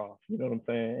love letter off. You know what I'm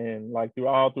saying? And like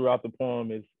throughout the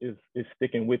poem is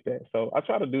sticking with that. So I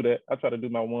try to do that. I try to do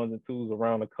my ones and twos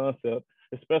around the concept,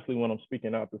 especially when I'm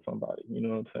speaking out to somebody. You know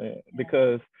what I'm saying?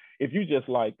 Because if you just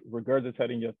like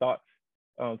regurgitating your thoughts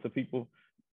to people,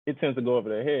 it tends to go over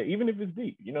their head, even if it's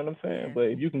deep. You know what I'm saying? Yeah. But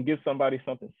if you can give somebody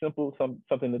something simple,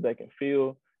 something that they can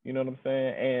feel, you know what I'm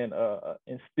saying,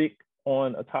 and stick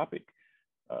on a topic,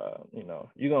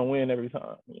 you're gonna win every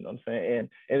time. You know what I'm saying?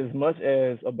 And as much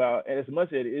as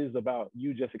it is about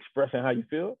you just expressing how you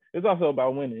feel, it's also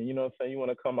about winning. You know what I'm saying? You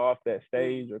want to come off that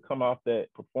stage or come off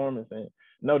that performance and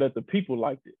know that the people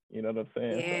liked it. You know what I'm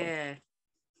saying? Yeah.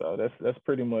 So that's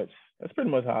pretty much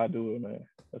how I do it, man.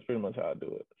 That's pretty much how I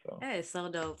do it. So that is so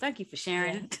dope. Thank you for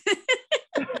sharing.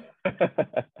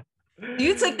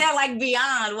 You took that like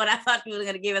beyond what I thought you were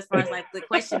gonna give as far as like the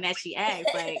question that she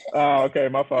asked. Like, oh, okay,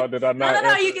 my fault. Did I not?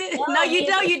 No, you did. No,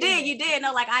 you did.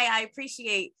 No, like I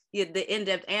appreciate the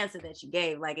in-depth answer that you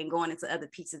gave, like, and going into other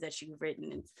pieces that you've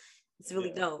written. It's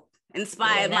really dope.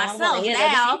 Inspired myself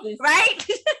now, right?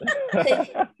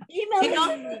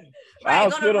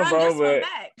 I'll spit them, bro, but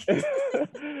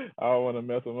I don't want to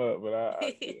mess them up. But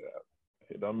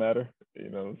it don't matter. You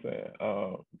know what I'm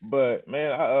saying? But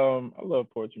man, I love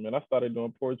poetry, man. I started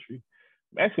doing poetry.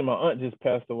 Actually, my aunt just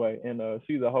passed away, and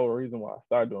she's the whole reason why I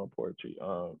started doing poetry.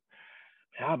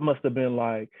 I must have been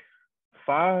like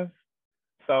 5.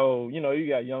 So, you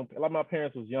got young, like my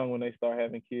parents was young when they started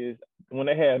having kids. When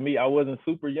they had me, I wasn't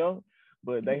super young,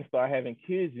 but they started having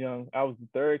kids young. I was the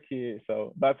 3rd kid.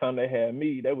 So by the time they had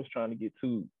me, they was trying to get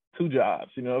two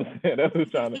jobs, you know what I'm saying? They was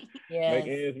trying to make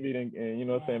ends meet and you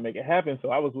know what I'm saying, make it happen. So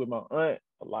I was with my aunt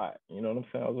a lot, you know what I'm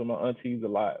saying? I was with my aunties a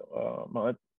lot. My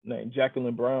aunt named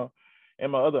Jacqueline Brown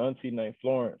and my other auntie named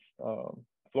Florence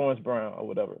Brown or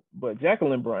whatever. But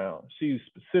Jacqueline Brown, she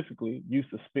specifically used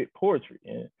to spit poetry,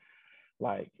 and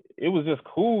like it was just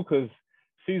cool because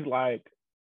she's like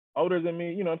older than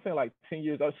me, you know what I'm saying, like 10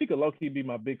 years old. She could low-key be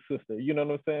my big sister, you know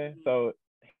what I'm saying? So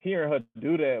hearing her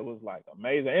do that was like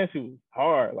amazing, and she was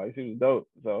hard, like she was dope.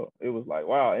 So it was like,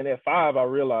 wow. And at 5 I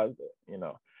realized that, and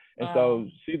so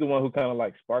she's the one who kind of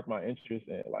like sparked my interest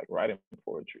in like writing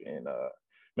poetry. And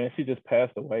man, she just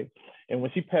passed away. And when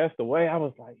she passed away, I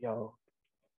was like, yo,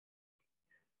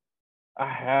 I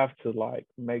have to like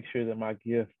make sure that my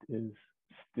gift is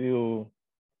still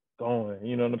going,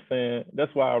 you know what I'm saying?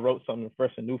 That's why I wrote something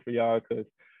fresh and new for y'all, because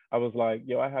I was like,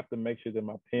 yo, I have to make sure that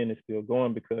my pen is still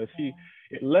going, because it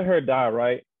let her die,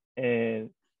 right? And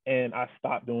I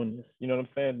stopped doing this, you know what I'm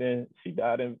saying? Then she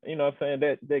died, and you know what I'm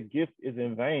saying, that gift is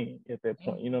in vain at that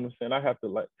point, you know what I'm saying? I have to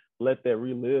like let that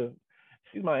relive.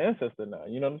 She's my ancestor now,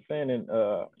 you know what I'm saying? And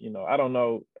I don't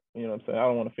know, you know what I'm saying, I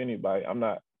don't want to offend anybody. I'm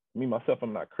not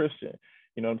Christian.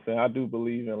 You know what I'm saying? I do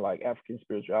believe in like African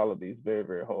spirituality very,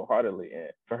 very wholeheartedly.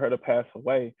 And for her to pass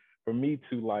away, for me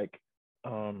to like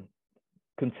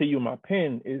continue my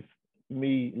pen is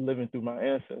me living through my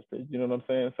ancestors. You know what I'm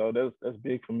saying? So that's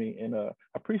big for me. And I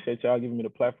appreciate y'all giving me the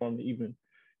platform to even,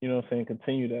 you know what I'm saying,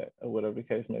 continue that or whatever the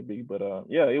case may be. But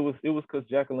yeah, it was because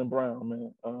Jacqueline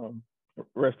Brown, man,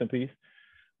 rest in peace.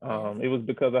 It was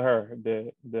because of her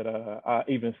that I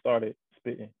even started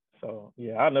spitting. So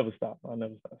yeah, I'll never stop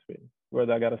spitting,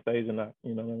 whether I got a stage or not.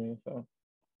 You know what I mean? So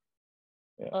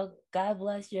yeah. Well, God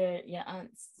bless your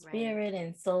aunt's spirit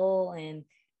and soul, and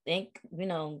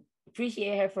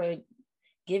appreciate her for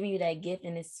giving you that gift.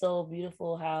 And it's so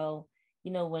beautiful how,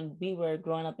 when we were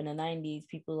growing up in the 90s,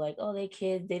 people like, oh, they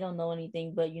kids, they don't know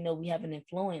anything, but we have an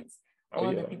influence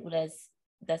on the people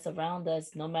that's around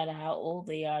us, no matter how old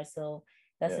they are. So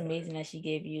that's amazing that she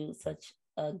gave you such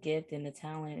a gift and a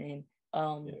talent. And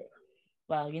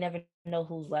wow, you never know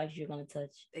whose lives you're gonna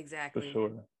touch. Exactly.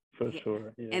 For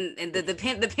sure. Yeah. And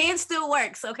the pen still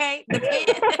works, okay? The pen,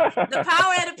 the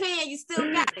power of the pen, you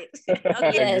still got it.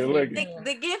 Okay. Yes,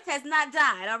 the gift has not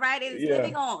died, all right? It is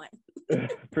living on.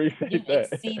 Appreciate that.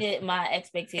 You exceeded my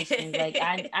expectations. Like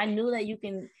I knew that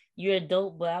you're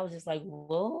dope, but I was just like,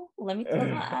 whoa, let me close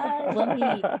my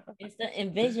eyes. Instead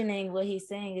envisioning what he's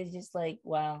saying is just like,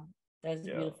 wow, that's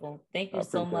beautiful. Thank you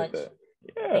so much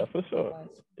Yeah, for sure.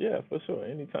 Yeah, for sure.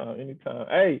 Anytime.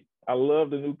 Hey, I love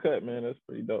the new cut, man. That's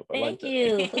pretty dope. I like that.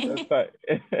 You. That's tight.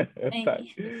 That's tight.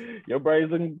 Your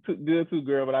braids looking good too,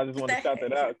 girl. But I just want to shout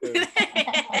that out because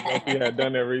I know she had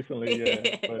done that recently.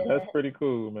 Yeah, but that's pretty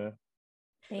cool, man.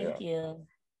 Thank you.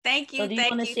 Thank you. So do you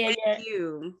want to share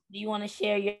Do you want to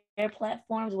share your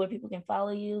platforms where people can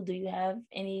follow you? Do you have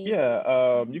any?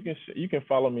 Yeah, you can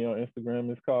follow me on Instagram.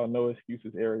 It's called No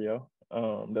Excuses Aereo.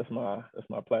 That's my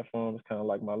platform. It's kind of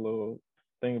like my little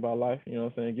thing about life. You know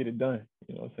what I'm saying? Get it done.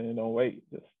 You know what I'm saying? Don't wait.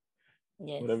 Just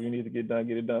whatever you need to get done,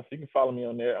 get it done. So you can follow me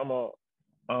on there. I'm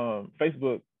on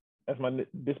Facebook. That's my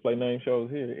display name shows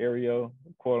here. Aereo,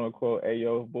 quote unquote,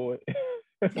 Ayo boy.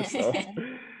 So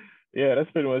yeah,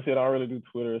 that's pretty much it. I don't really do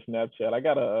Twitter or Snapchat. I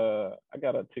got a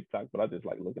TikTok, but I just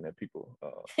like looking at people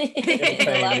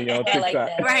entertain me on TikTok.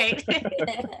 Like right.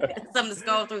 Something to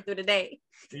scroll through the day.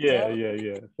 Yeah.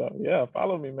 So yeah,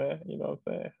 follow me, man. You know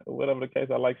what I'm saying? Whatever the case,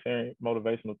 I like sharing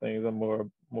motivational things. I'm more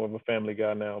of a family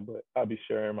guy now, but I'll be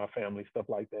sharing my family stuff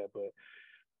like that. But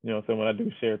you know what I'm saying? When I do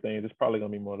share things, it's probably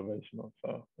gonna be motivational.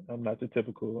 So I'm not the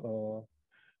typical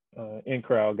in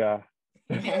crowd guy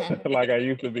like I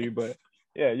used to be, but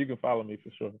yeah, you can follow me for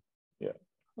sure. Yeah.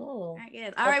 Cool. I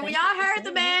guess. All right. Well, y'all heard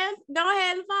the man. Go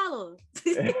ahead and follow.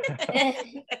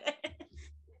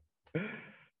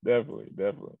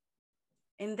 Definitely.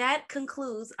 And that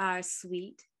concludes our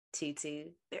Sweet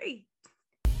 223.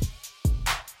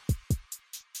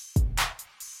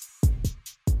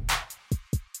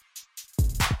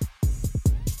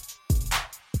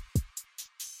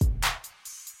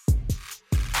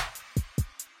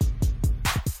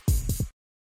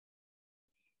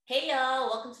 Hey y'all,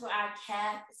 welcome to our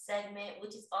CAP segment,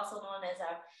 which is also known as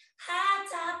our Hot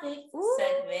Topic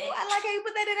segment. I like how you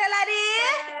put that in there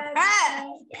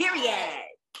like this. Period.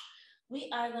 We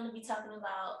are going to be talking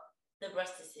about the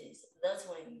breastises, the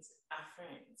twins, our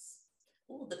friends.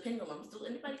 Ooh, the pendulums. Do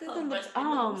anybody call them breast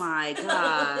pendulums? Oh my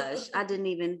gosh. I didn't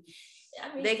even.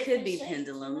 I mean, they could be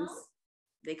pendulums. You know?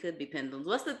 They could be pendulums.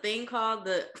 What's the thing called?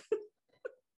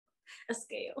 A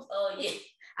scale. Oh, yeah.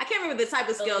 I can't remember the type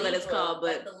of scale that it's called,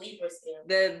 but like the Libra scale.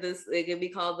 It can be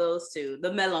called those two.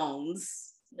 The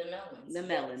melons. The melons. The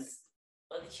melons.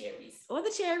 Or the cherries. Or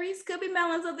the cherries. Could be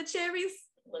melons or the cherries.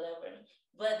 Whatever.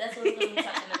 But that's what we're going to be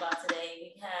talking about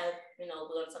today. We have, we're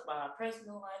going to talk about our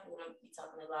personal life. We're going to be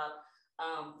talking about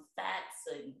fats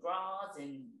and bras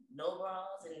and no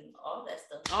bras and all that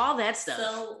stuff. All that stuff.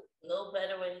 So no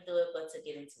better way to do it but to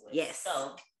get into it. Yes.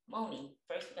 So Moni,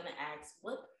 first we're going to ask,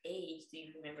 what age do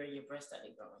you remember your breast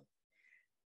started growing?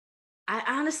 I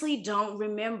honestly don't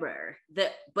remember.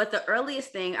 But the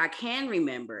earliest thing I can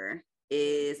remember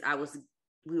is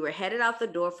we were headed out the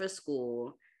door for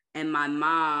school and my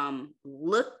mom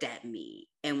looked at me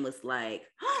and was like,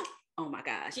 oh my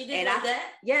gosh. She did that?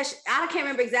 Yeah, I can't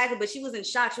remember exactly, but she was in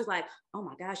shock. She was like, oh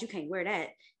my gosh, you can't wear that.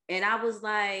 And I was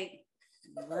like,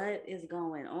 what is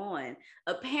going on?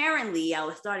 Apparently, I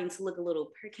was starting to look a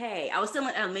little perky. I was still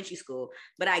in elementary school,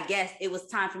 but I guess it was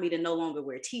time for me to no longer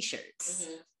wear t-shirts.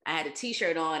 Mm-hmm. I had a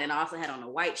t-shirt on and I also had on a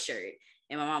white shirt.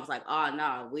 And my mom was like, oh,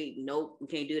 no, we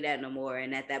can't do that no more.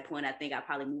 And at that point, I think I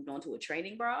probably moved on to a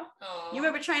training bra. Aww. You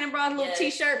remember training bra, little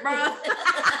t-shirt bra?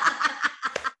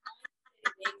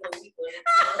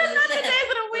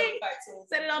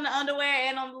 Set it on the underwear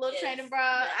and on the little training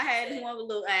bra. I had one with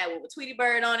with Tweety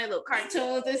Bird on it, little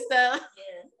cartoons and stuff.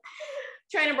 Yeah.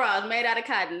 Training bras made out of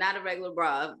cotton, not a regular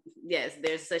bra. Yes,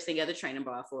 there's such thing as a training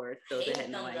bra for those that had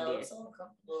no idea. So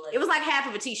it was like half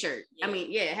of a t-shirt. Yeah. I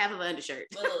mean, half of an undershirt.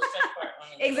 With a little stretch part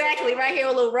on it. Exactly, right here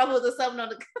with little ruffles or something on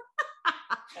the.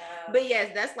 But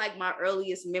yes, that's like my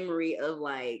earliest memory of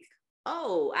like,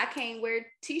 oh, I can't wear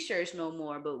t-shirts no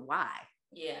more, but why?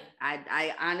 Yeah.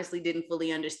 I honestly didn't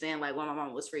fully understand like why my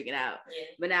mom was freaking out. Yeah.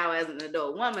 But now as an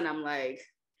adult woman, I'm like,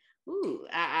 ooh,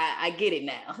 I get it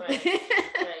now. Right.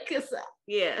 Cause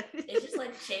yeah. It's just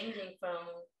like changing from,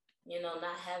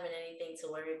 not having anything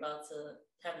to worry about to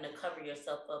having to cover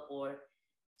yourself up or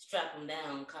strap them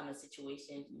down kind of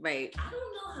situation. Right. I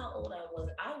don't know how old I was.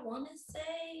 I want to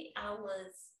say I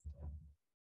was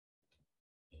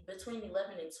between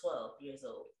 11 and 12 years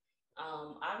old.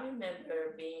 I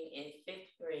remember being in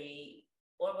 5th grade,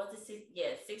 or was it 6th?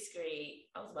 Yeah, 6th grade.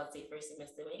 I was about to say first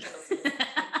semester,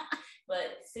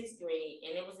 but 6th grade,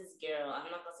 and it was this girl.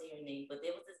 I'm not gonna say her name, but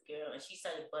there was this girl, and she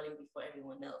started budding before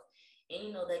everyone else.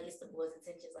 And that gets the boys'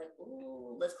 attention. It's like,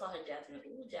 ooh, let's call her Jasmine.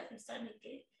 Ooh, Jasmine's starting to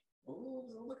get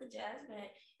boobs. Oh, look at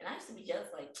Jasmine. And I used to be jealous,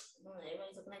 like,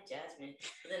 everybody's looking at Jasmine.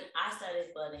 But then I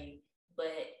started budding,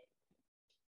 but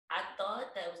I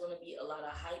thought that was going to be a lot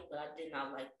of hype, but I did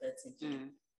not like the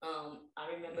attention. I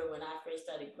remember when I first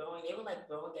started growing, they were like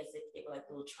growing as if they were like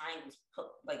little triangles,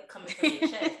 like coming from your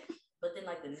chest. But then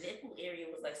like the nipple area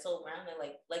was like so rounded,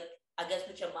 like I guess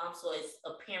what your mom saw is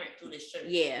apparent through the shirt.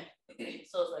 Yeah.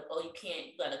 So it's like, oh, you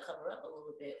gotta cover up a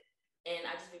little bit. And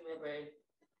I just remember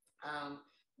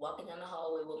walking down the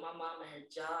hallway with my mom at her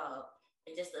job,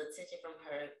 and just the attention from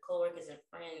her coworkers and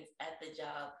friends at the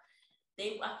job.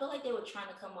 I feel like they were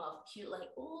trying to come off cute, like,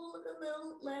 oh, look at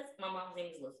little Leslie. My mom's name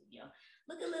is Leslie, y'all.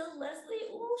 Look at little Leslie.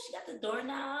 Oh, she got the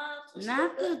doorknob.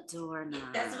 Not the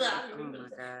doorknob. That's what I remember. Oh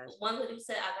my gosh. One lady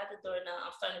said, I got the doorknob.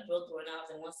 I'm starting to build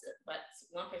doorknobs. And one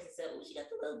person said, oh, she got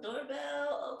the little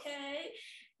doorbell. Okay.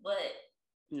 But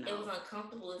it was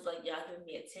uncomfortable. It's like y'all giving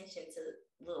me attention to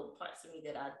little parts of me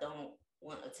that I don't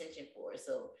want attention for.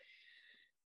 So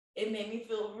it made me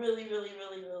feel really, really,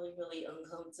 really, really, really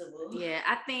uncomfortable. Yeah,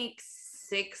 I think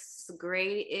 6th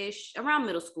grade-ish, around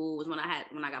middle school was when I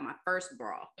got my first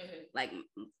bra. Mm-hmm. Like,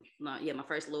 my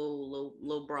first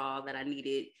little bra that I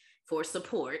needed for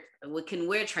support. We couldn't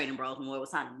wear training bras more. It was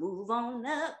time to move on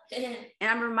up. And I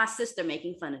remember my sister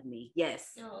making fun of me.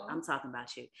 Yes, I'm talking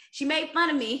about you. She made fun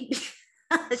of me.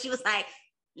 She was like,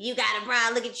 you got a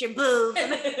bra, look at your boobs.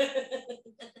 And I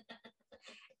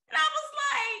was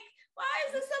like, why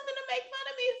is this something to make fun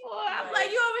of me for? I'm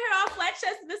like, you over here all flat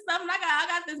chested and stuff, and I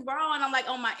got this bra, and I'm like,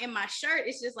 in my shirt,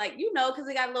 it's just like, because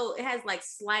it has like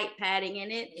slight padding in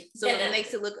it, so it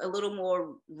makes it look a little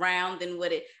more round than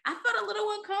I felt a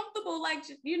little uncomfortable, like,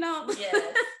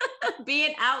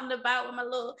 being out and about with my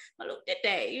little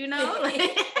day,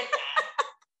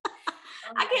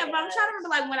 I can't, but I'm trying to remember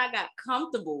like when I got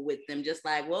comfortable with them, just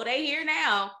like, well, they here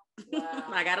now. Wow.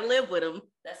 I gotta live with them.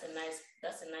 That's a nice,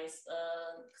 because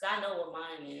I know what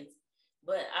mine is.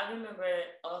 But I remember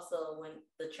also when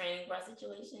the training bra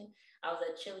situation, I was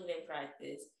at cheerleading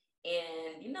practice.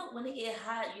 And, when it get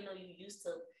hot, you used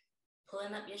to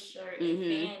pulling up your shirt and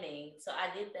fanning. So I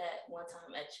did that one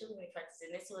time at cheerleading practice.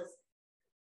 And this was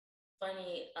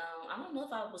funny. I don't know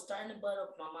if I was starting to butt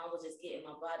up. My mom was just getting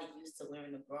my body used to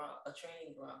wearing a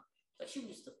training bra. Like she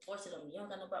used to force it on me. You don't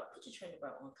got no bra, put your training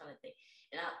bra on, kind of thing.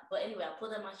 But anyway, I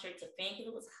pulled up my shirt to fan because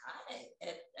it was hot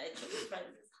at cheerleading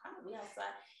practice. It's hot. We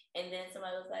outside. And then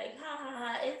somebody was like,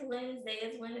 ha, it's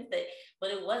Wednesday.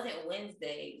 But it wasn't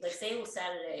Wednesday. Like, say it was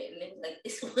Saturday. And they was like,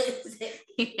 it's Wednesday.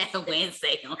 You had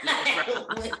Wednesday on that bra.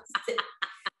 Wednesday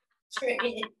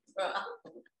training bra.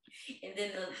 And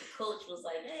then the coach was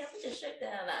like, hey, put your shirt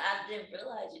down. I didn't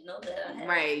realize, that I had.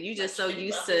 Right. You just so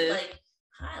used to.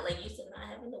 Like used to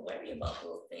not having to worry about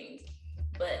those things.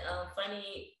 But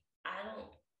funny,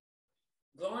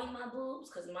 growing my boobs,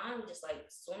 because mine were just like,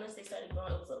 as soon as they started growing,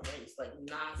 it was a race, like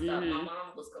nonstop. My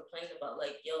mom was complaining about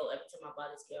like, yo, every time I buy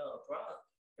this girl a bra,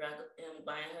 I'm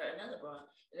buying her another bra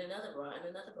and another bra and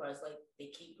another bra. It's like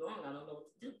they keep growing. I don't know what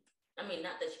to do. I mean,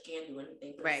 not that you can't do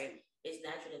anything. Right. It's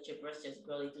natural that your breasts just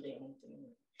grow, they do their own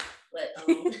thing. But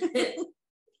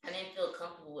I didn't feel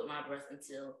comfortable with my breasts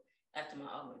until after my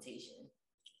augmentation.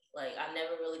 Like I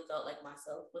never really felt like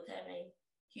myself with having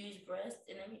huge breasts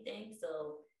and everything.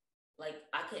 So like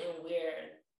I could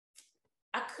wear,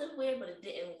 but it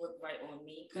didn't look right on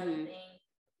me kind of thing.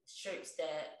 Shirts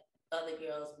that other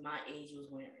girls my age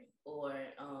was wearing, or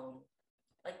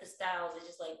like the styles, it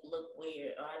just like looked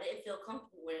weird, or I didn't feel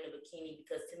comfortable wearing a bikini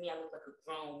because to me I looked like a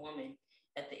grown woman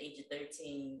at the age of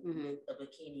 13 with a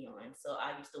bikini on. So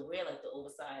I used to wear like the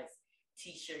oversized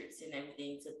t-shirts and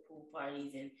everything to pool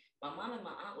parties, and my mom and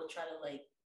my aunt would try to like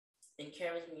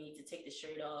encourage me to take the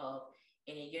shirt off.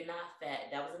 And you're not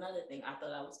fat. That was another thing. I thought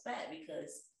I was fat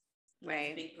because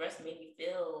big breasts made me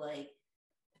feel like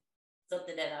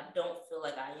something that I don't feel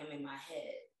like I am in my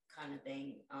head, kind of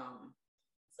thing.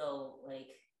 So like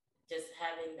just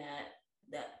having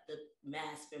that the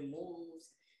mask removes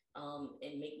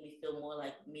and make me feel more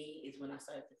like me is when I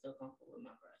started to feel comfortable with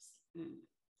my breasts.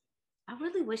 I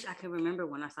really wish I could remember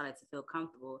when I started to feel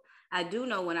comfortable. I do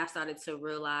know when I started to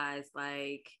realize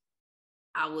like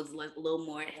I was like a little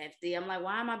more hefty. I'm like,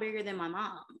 why am I bigger than my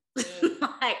mom?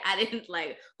 Like I didn't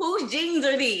like, whose jeans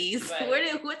are these?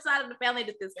 Right. What side of the family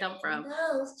did this come from?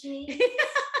 Those jeans.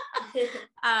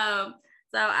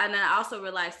 So and I also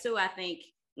realized too, I think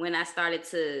when I started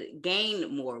to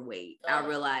gain more weight, I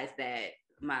realized that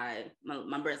my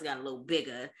breasts got a little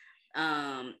bigger.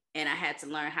 And I had to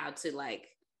learn how to like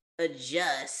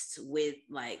adjust with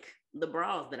like the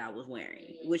bras that I was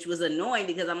wearing, which was annoying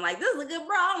because I'm like, this is a good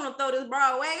bra. I want to throw this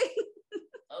bra away.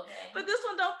 Okay. But this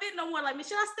one don't fit no more. Like,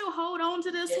 should I still hold on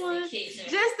to this one?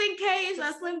 Just in case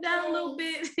I slim down a little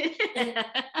bit.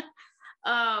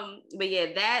 But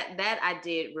yeah, that I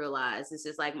did realize. It's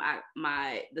just like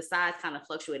the size kind of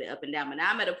fluctuated up and down. But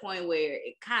now I'm at a point where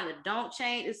it kind of don't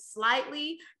change. It's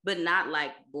slightly, but not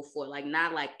like before, like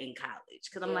not like in college.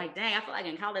 Cause I'm like, dang, I feel like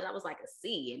in college I was like a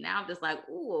C. And now I'm just like,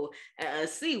 ooh, a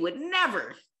C would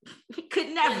never. Could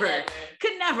never.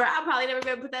 I'll probably never be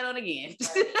able to put that on again.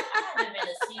 Right. I haven't been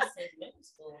a C since middle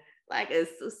school. Like a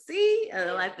C,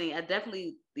 I think I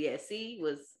definitely, C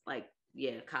was like,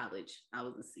 college. I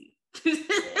was a C.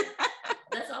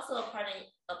 That's also a part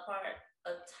of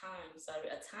time. Sorry,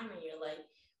 a time in your life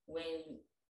when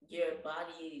your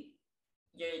body's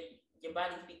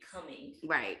becoming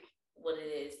right what it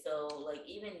is. So like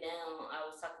even now, I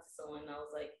was talking to someone and I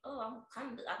was like, oh,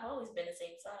 I've always been the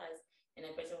same size, and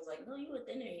that person was like, no, you were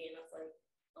thinner here, and I was like,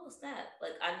 oh snap.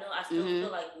 Like I know I still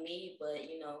feel like me, but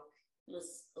you know, it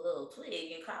was a little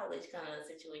twig in college kind of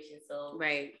situation. So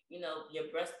right, you know, your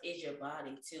breast is your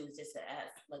body too. It's just an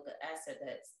asset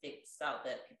that sticks out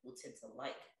that people tend to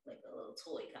like a little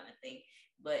toy kind of thing.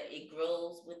 But it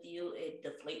grows with you, it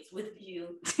deflates with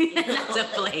you.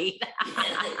 Deflate.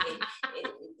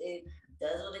 It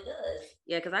does what it does.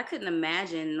 Yeah, because I couldn't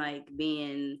imagine like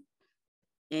being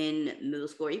in middle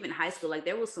school or even high school. Like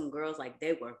there was some girls like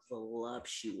they were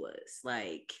voluptuous,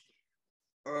 like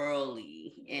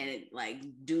early, and like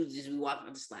dudes just be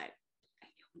walking just like,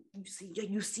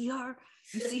 you see her.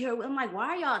 I'm like, why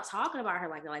are y'all talking about her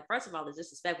like that? Like, first of all, it's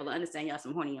disrespectful. I understand y'all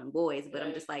some horny young boys, but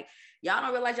I'm just like, y'all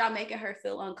don't realize y'all making her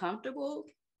feel uncomfortable.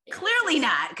 Clearly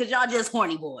not, because y'all just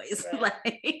horny boys. Right.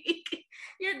 Like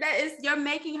you're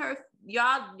making her,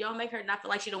 y'all make her not feel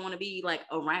like she don't want to be like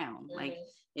around. Like,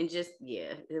 and just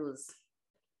it was.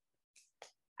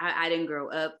 I didn't grow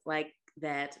up like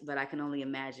that, but I can only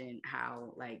imagine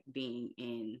how like being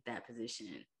in that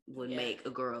position would make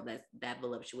a girl that's that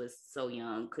voluptuous so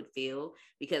young could feel,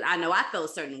 because I know I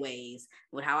felt certain ways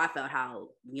with how I felt how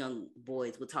young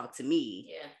boys would talk to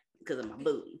me because of my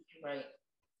booty. Right.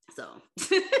 So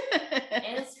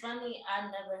and it's funny, I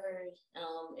never heard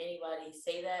anybody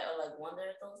say that or like wonder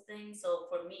at those things. So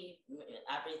for me,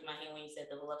 I raised my hand when you said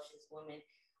the voluptuous woman.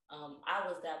 I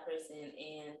was that person,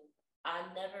 and I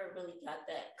never really got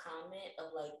that comment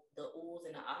of like the oohs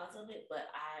and the ahs of it, but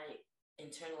I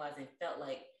internalized and felt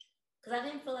like, because I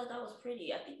didn't feel like I was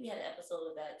pretty. I think we had an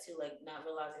episode of that too, like not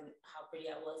realizing how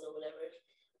pretty I was or whatever.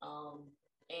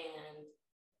 And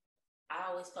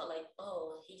I always felt like,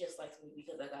 oh, he just likes me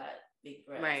because I got big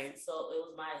breasts. Right. So it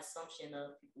was my assumption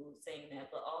of people saying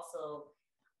that, but also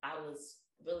I was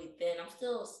really thin. I'm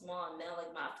still small now. Like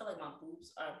I feel like my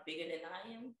boobs are bigger than I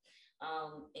am.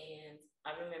 And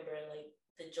I remember like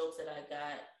the jokes that I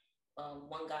got.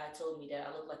 One guy told me that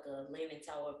I look like a Leaning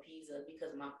Tower of Pisa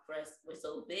because my breasts were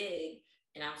so big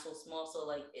and I'm so small. So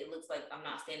like it looks like I'm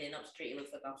not standing up straight. It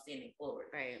looks like I'm standing forward.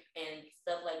 Right. And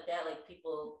stuff like that. Like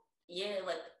people. Yeah,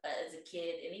 like as a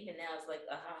kid, and even now, it's like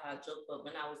a haha joke. But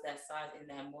when I was that size in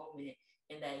that moment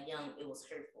and that young, it was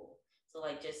hurtful. So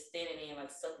like just standing there,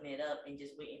 like sucking it up, and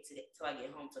just waiting till I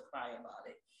get home to cry about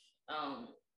it.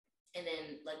 And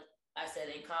then like I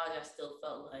said, in college, I still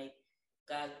felt like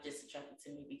God just attracted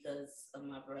to me because of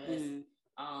my breasts.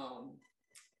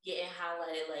 Getting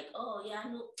highlighted, like, oh yeah,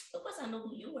 I knew. Of course, I knew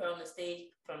who you were on the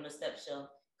stage from the step show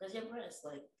because your breasts,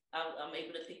 like. I'm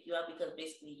able to pick you out because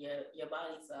basically your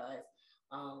body size.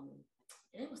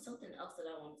 And it was something else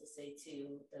that I wanted to say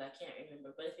too that I can't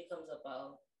remember. But if it comes up,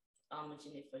 I'll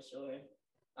mention it for sure.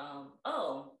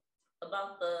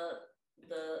 About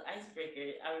the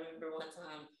icebreaker. I remember one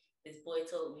time this boy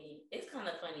told me, it's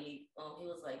kind of funny. He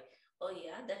was like, "Oh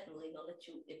yeah, I definitely know that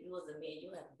if you was a man,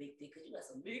 you have a big dick because you got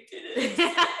some big titties."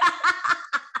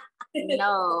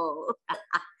 No.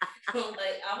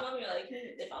 Like I'm wondering, like,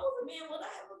 if I was a man, would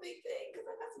I have a big thing? Because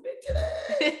I got some big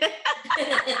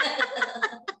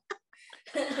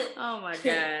titties. Oh my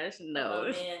gosh, no.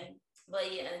 Man.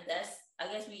 But yeah, I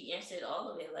guess we answered all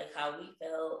of it, like how we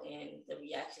felt and the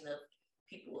reaction of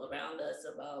people around us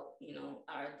about, you know,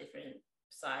 our different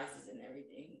sizes and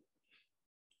everything.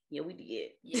 Yeah, we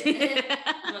did. Yeah.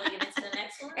 You want to get into the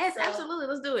next one? Yes, absolutely.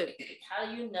 Let's do it. How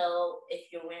do you know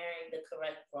if you're wearing the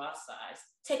correct bra size?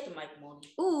 Take the mic,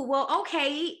 Moni. Ooh, well,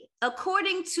 okay.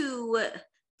 According to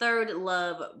Third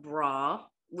Love Bra,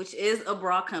 which is a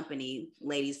bra company,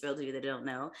 ladies, for those of you that don't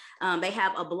know, they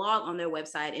have a blog on their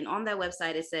website. And on their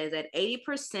website, it says that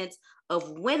 80%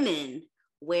 of women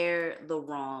wear the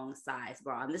wrong size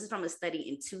bra. And this is from a study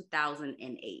in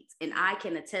 2008. And I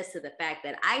can attest to the fact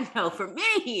that I know for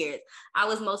many years, I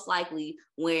was most likely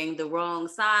wearing the wrong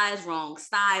size, wrong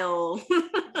style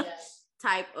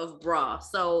type of bra.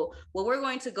 So what we're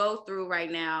going to go through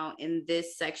right now in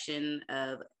this section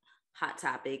of hot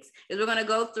topics is we're going to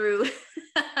go through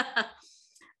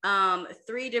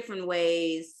 3 different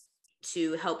ways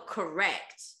to help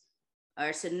correct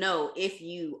or to know if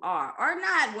you are or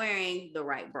not wearing the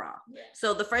right bra. Yeah.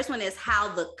 So the first one is how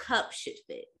the cup should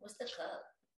fit. What's the cup?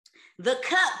 The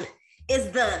cup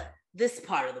is this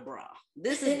part of the bra.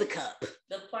 This is the cup.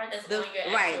 The part that's on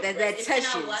your right that touches.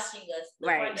 If you're not watching us, the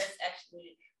part that's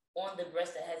actually on the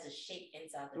breast that has a shape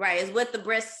inside the right, is what the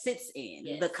breast sits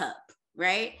in, the cup,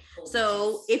 right?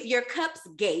 So if your cups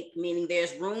gape, meaning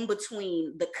there's room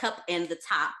between the cup and the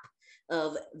top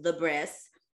of the breast,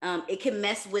 it can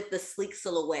mess with the sleek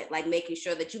silhouette, like making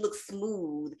sure that you look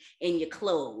smooth in your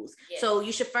clothes. Yes. So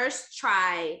you should first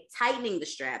try tightening the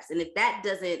straps. And if that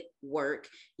doesn't work,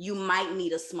 you might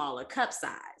need a smaller cup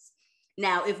size.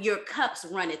 Now, if your cups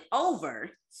run it over,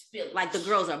 like the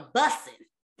girls are busting.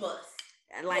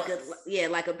 Like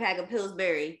a pack of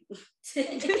Pillsbury.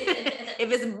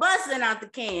 If it's busting out the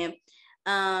can,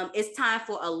 it's time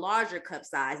for a larger cup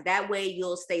size. That way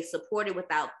you'll stay supported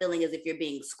without feeling as if you're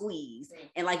being squeezed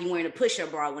and like you're wearing a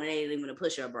push-up bra when it ain't even a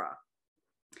push-up bra.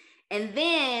 And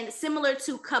then similar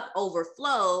to cup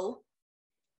overflow,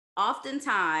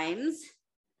 oftentimes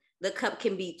the cup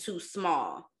can be too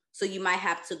small. So you might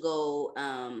have to go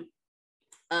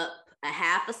up a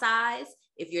half a size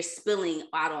if you're spilling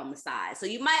out on the side. So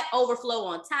you might overflow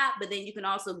on top, but then you can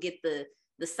also get the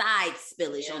side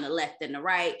spillage on the left and the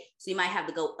right. So you might have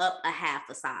to go up a half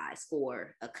a size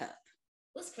for a cup.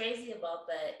 What's crazy about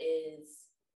that is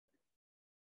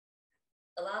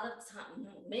a lot of time,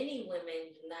 many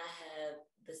women do not have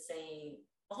the same,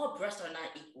 all breasts are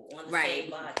not equal on the same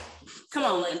body. Come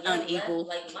on, like unequal.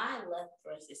 Like my left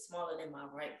breast is smaller than my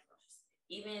right breast.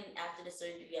 Even after the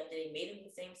surgery, after they made them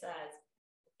the same size,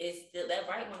 it's still, that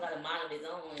right one got a mind of his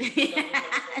own. Be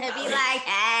like,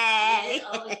 hey.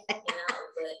 Always fucking out,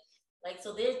 but like,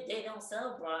 so they don't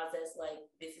sell bras that's like,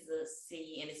 this is a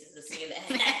C and this is a C and a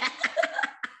half.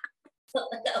 So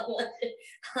I wonder,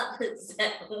 how does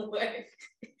that work?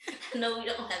 I know we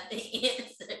don't have the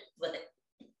answer, but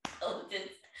I was just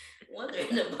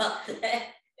wondering about that.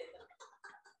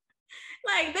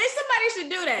 Like, somebody should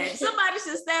do that. Somebody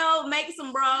should make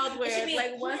some bras where it's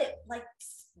like what? Like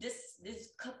this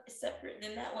cup is separate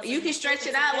than that one. You can stretch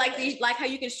it out like how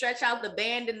you can stretch out the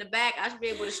band in the back. I should be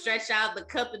able to stretch out the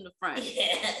cup in the front.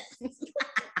 Yes. Or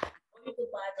you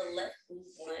could buy the left boot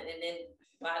one and then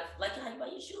buy like how you buy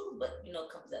your shoes, but it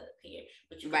comes out of here.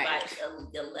 But you can buy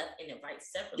the left and the right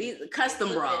separately. These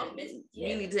custom bras.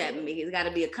 You need to have it's got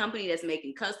to be a company that's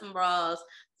making custom bras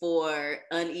for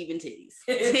uneven titties.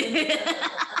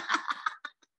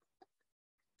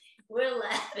 We're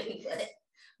laughing, but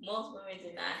most women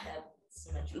do not have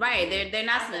symmetry. Right, they're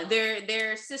not.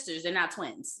 They're sisters. They're not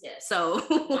twins. Yes. So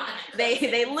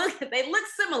they look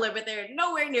similar, but they're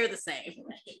nowhere near the same.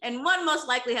 Right. And one most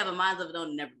likely have a mind of its own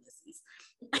and never listens.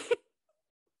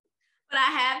 But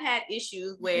I have had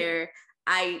issues where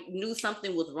I knew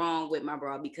something was wrong with my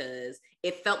bra because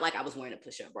it felt like I was wearing a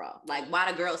push-up bra. Like,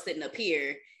 why the girl sitting up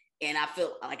here? And I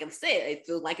feel, like I said, it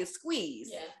feels like it's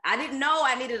squeezed. Yeah. I didn't know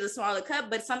I needed a smaller cup,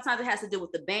 but sometimes it has to do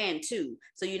with the band too.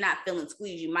 So you're not feeling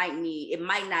squeezed. It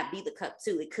might not be the cup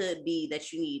too. It could be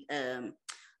that you need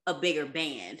a bigger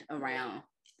band around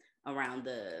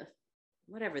the,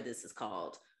 whatever this is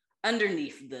called,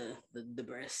 underneath the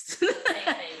breast.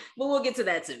 But we'll get to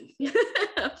that too.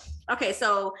 Okay,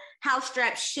 so how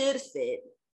straps should fit.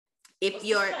 If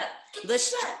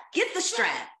get the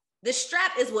strap. The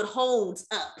strap is what holds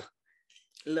up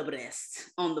the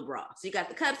breast on the bra. So you got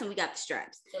the cups and we got the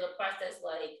straps. So the part that's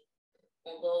like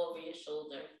will go over your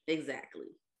shoulder. Exactly.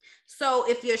 So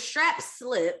if your straps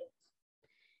slip,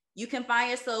 you can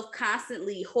find yourself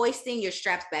constantly hoisting your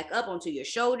straps back up onto your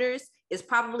shoulders. It's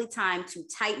probably time to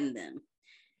tighten them.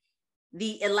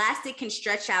 The elastic can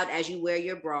stretch out as you wear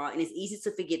your bra, and it's easy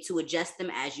to forget to adjust them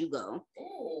as you go.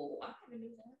 Oh, I never knew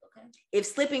that. Okay. If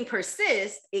slipping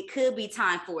persists, it could be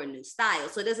time for a new style.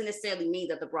 So it doesn't necessarily mean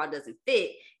that the bra doesn't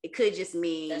fit. It could just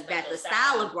mean that the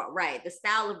style of bra, the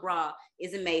style of bra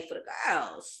isn't made for the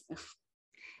girls.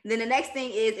 Then the next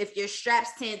thing is if your straps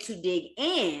tend to dig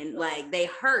in, like they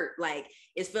hurt, like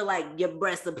it feel like your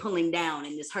breasts are pulling down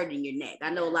and it's hurting your neck. I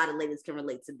know a lot of ladies can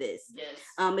relate to this. Yes.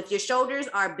 If your shoulders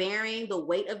are bearing the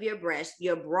weight of your breast,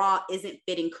 your bra isn't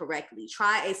fitting correctly.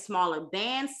 Try a smaller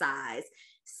band size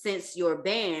since your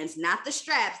bands, not the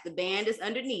straps, the band is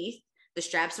underneath, the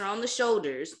straps are on the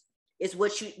shoulders, is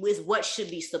what should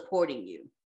be supporting you.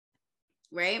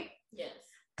 Right? Yes.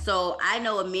 So I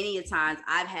know many a times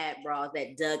I've had bras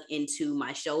that dug into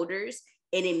my shoulders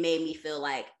and it made me feel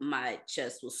like my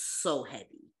chest was so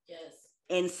heavy. Yes.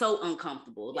 And so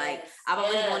uncomfortable. Yes. Like I've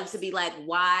always wanted to be like,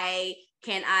 why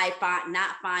can I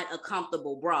not find a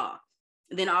comfortable bra?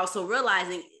 And then also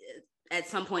realizing at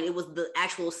some point it was the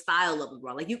actual style of the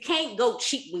bra. Like you can't go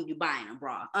cheap when you're buying a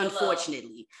bra,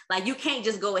 unfortunately. Like you can't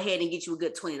just go ahead and get you a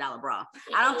good $20 bra.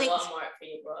 I don't think Walmart for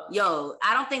your bra. Yo,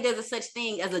 I don't think there's a such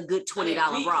thing as a good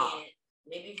 $20 bra.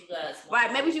 Maybe if you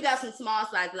got maybe if you got some small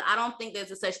sizes. I don't think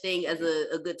there's a such thing as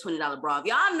a good $20 bra. If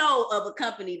y'all know of a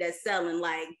company that's selling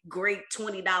like great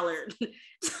 $20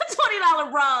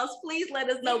 bras, please let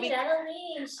us know.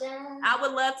 I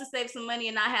would love to save some money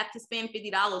and not have to spend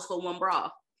 $50 for one bra.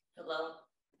 Hello.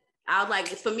 I was like,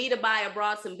 for me to buy a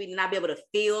bra to not be able to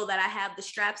feel that I have the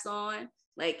straps on.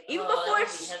 Like even before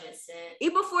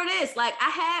this, like I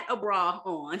had a bra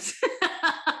on.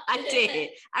 I did.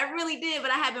 I really did,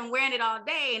 but I have been wearing it all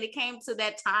day. And it came to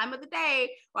that time of the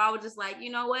day where I was just like,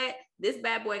 you know what? This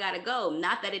bad boy gotta go.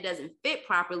 Not that it doesn't fit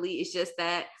properly. It's just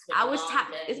that I was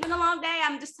tired. It's been a long day.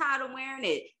 I'm just tired of wearing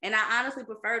it. And I honestly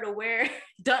prefer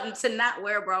to not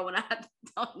wear a bra when I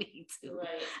don't need to.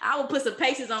 Right. I will put some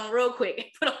paces on real quick and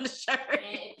put on the shirt.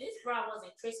 And if this bra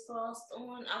wasn't crisscrossed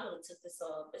on, I would have took this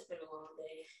off. It's been a long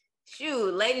day.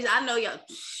 Shoot, ladies, I know y'all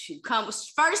come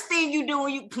first thing you do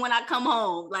when I come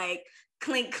home, like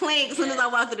clink clink as soon as I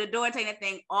walk through the door, taking that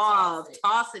thing off,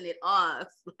 tossing it off.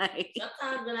 Like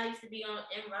sometimes when I used to be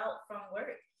en route from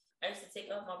work, I used to take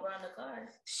off my bra in the car.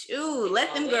 Shoot,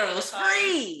 let them girls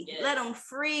free. Yes. Let them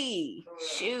free.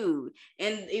 Shoot.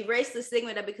 And erase the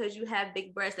stigma that because you have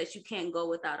big breasts that you can't go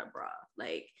without a bra.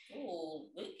 Like, ooh,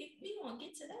 we gonna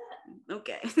get to that.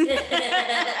 Okay.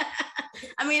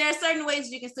 I mean, there are certain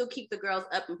ways you can still keep the girls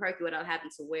up and perky without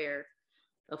having to wear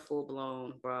a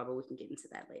full-blown bra, but we can get into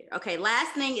that later. Okay,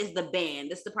 last thing is the band.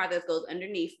 This is the part that goes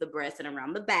underneath the breast and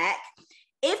around the back.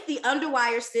 If the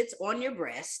underwire sits on your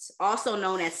breast, also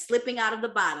known as slipping out of the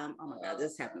bottom, oh my God,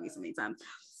 this has happened to me so many times.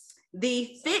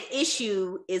 The fit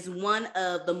issue is one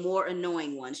of the more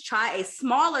annoying ones. Try a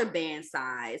smaller band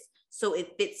size so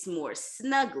it fits more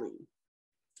snugly.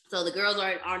 So the girls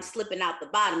aren't slipping out the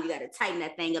bottom. You got to tighten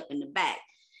that thing up in the back.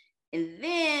 And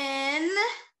then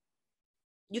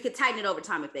you can tighten it over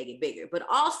time if they get bigger. But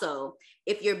also,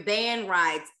 if your band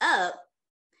rides up,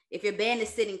 if your band is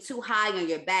sitting too high on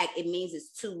your back, it means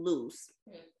it's too loose.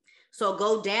 So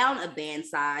go down a band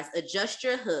size, adjust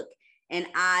your hook, and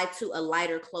eye to a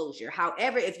lighter closure.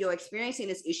 However, if you're experiencing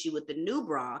this issue with the new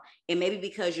bra, it may be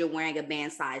because you're wearing a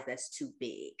band size that's too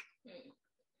big.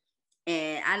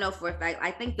 And I know for a fact, I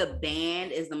think the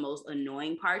band is the most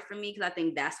annoying part for me because I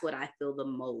think that's what I feel the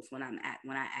most when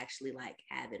I actually like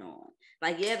have it on.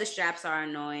 Like, yeah, the straps are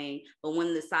annoying, but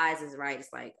when the size is right, it's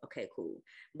like, okay, cool.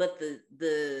 But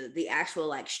the actual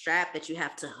like strap that you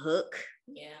have to hook,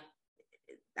 yeah,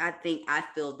 I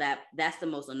feel that's the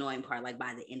most annoying part. Like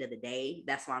by the end of the day,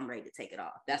 that's why I'm ready to take it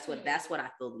off. That's what I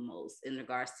feel the most in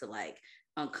regards to like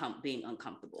being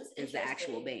uncomfortable is the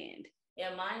actual band.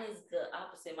 Yeah, mine is the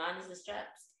opposite. Mine is the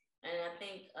straps. And I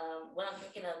think what I'm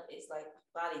thinking of is like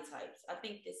body types. I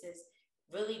think this is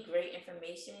really great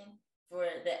information for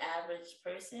the average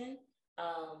person.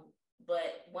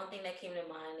 But one thing that came to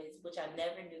mind is, which I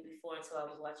never knew before until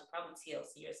I was watching probably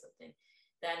TLC or something,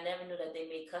 that I never knew that they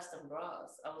made custom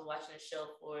bras. I was watching a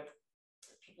show for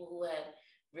people who have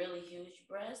really huge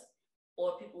breasts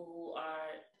or people who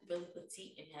are really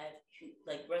petite and have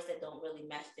like breasts that don't really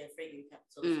match their figure,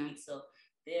 so to speak. So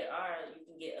you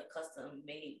can get a custom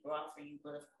made bra for you,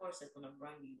 but of course it's gonna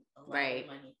run you a lot of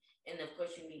money. And of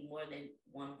course you need more than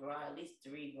one bra, at least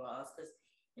 3 bras, because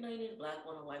you need a black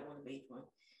one, a white one, a beige one.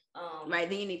 Right,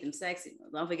 then you need them sexy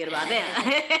ones. Don't forget about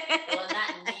that. Well,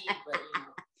 not need, but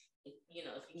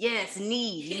yes,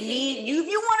 need. You need you if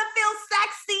you want to feel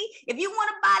sexy, if you want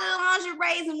to buy the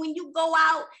lingerie, and when you go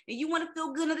out and you want to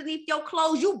feel good underneath your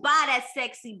clothes, you buy that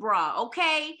sexy bra,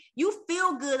 okay? You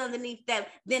feel good underneath that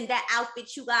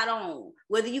outfit you got on.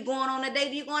 Whether you're going on a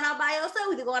date or you're going out by yourself,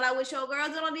 whether you're going out with your girls,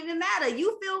 it don't even matter.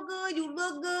 You feel good, you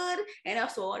look good, and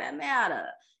that's all that matter.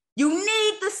 You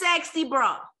need the sexy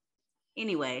bra.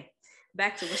 Anyway,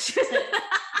 back to what you said.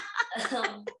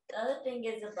 The other thing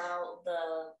is about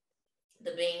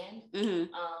the band.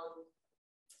 Mm-hmm.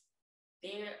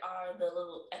 There are the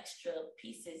little extra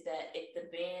pieces that if the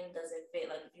band doesn't fit,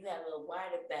 like if you have a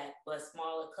wider back but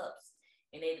smaller cups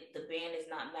and the band is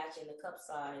not matching the cup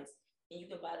size, and you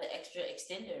can buy the extra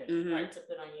extender part to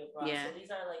put on your bra. Yeah. So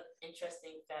these are like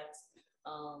interesting facts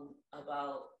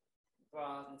about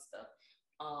bras and stuff.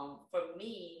 For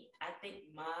me, I think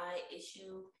my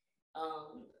issue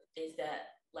is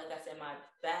that, like I said, my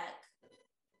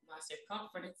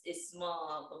circumference is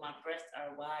small, but my breasts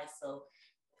are wide. So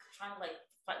I'm trying to like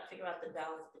figure out the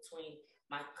balance between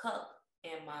my cup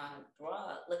And my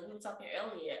bra, like we were talking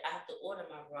earlier, I have to order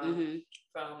my bra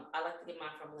from, I like to get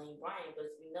mine from Lane Bryant, but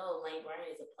as we know, Lane Bryant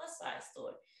is a plus size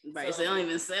store. Right, so they don't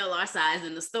even sell our size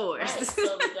in the stores. Right,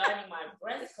 so regarding my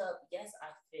breast cup, yes,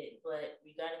 I fit, but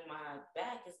regarding my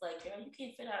back, it's like, girl, you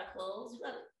can't fit our clothes. You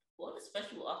gotta order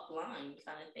special offline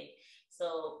kind of thing.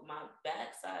 So my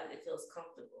back size, it feels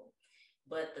comfortable.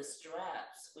 But the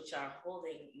straps, which are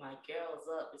holding my girls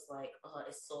up, it's like, oh,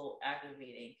 it's so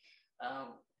aggravating.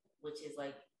 Which is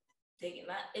like digging.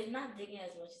 It's not digging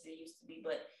as much as it used to be,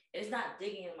 but it's not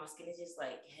digging in my skin. It's just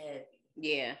like heavy.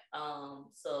 Yeah.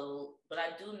 So, but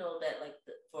I do know that like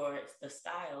for the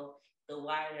style, the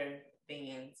wider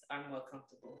bands are more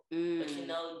comfortable. But you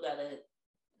know, you gotta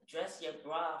dress your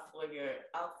bra for your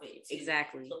outfit too.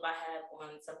 Exactly. So if I have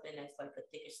on something that's like a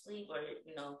thicker sleeve, or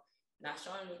you know, not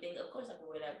showing anything, of course I can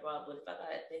wear that bra. But if I got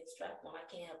a thick strap on, I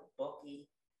can't have a bulky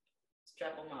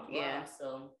strap on my bra. Yeah.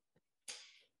 So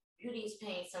beauty is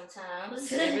pain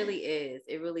sometimes. It really is.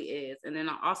 It really is. And then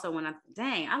I lost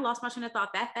my train of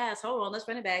thought that fast. Hold on, let's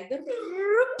run it back.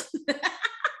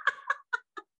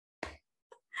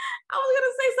 I was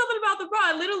gonna say something about the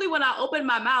bra. Literally, when I opened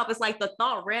my mouth, it's like the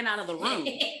thought ran out of the room.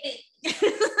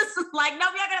 Like,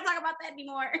 nope, you're not gonna talk about that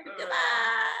anymore. Goodbye.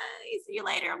 See you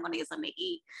later. I'm gonna get something to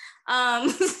eat.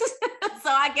 So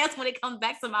I guess when it comes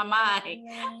back to my mind,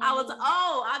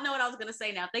 I know what I was gonna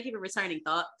say now. Thank you for returning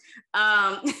thought.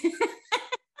 I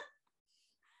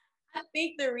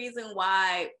think the reason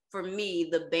why, for me,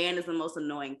 the band is the most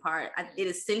annoying part. It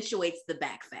accentuates the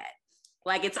back fat.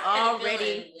 Like it's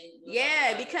already,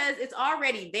 because it's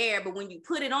already there. But when you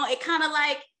put it on, it kind of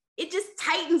like, it just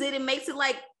tightens it and makes it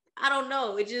like, I don't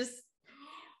know.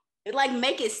 It like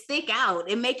make it stick out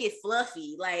and make it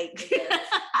fluffy. Like,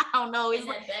 I don't know. It's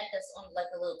like back that's on like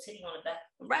a little titty on the back.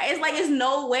 Right. It's like, it's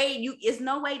no way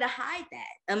to hide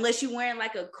that unless you're wearing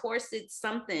like a corset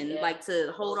something like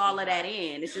to hold all of that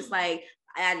in. It's just like,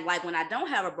 when I don't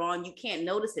have a bra on, you can't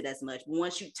notice it as much. But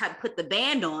once you put the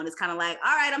band on, it's kind of like,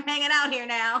 all right, I'm hanging out here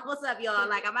now. What's up, y'all?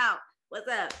 Like, I'm out. What's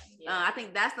up? Yeah. I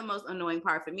think that's the most annoying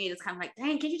part for me. It's kind of like,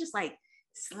 dang, can you just like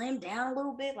slim down a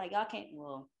little bit? Like y'all can't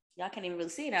even really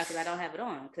see it now because I don't have it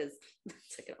on because I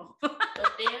took it off. But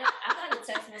I got a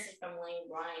text message from Lane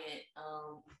Bryant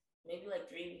maybe like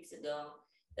 3 weeks ago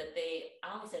that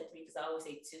I only said 3 because I always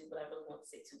say 2, but I really want to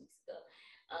say 2 weeks ago.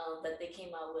 That they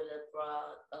came out with a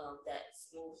bra that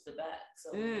smooths the back.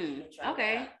 So you can try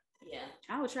that out. Yeah,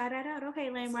 I will try that out.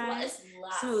 Okay, Lane Bryant,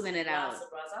 smoothing it out.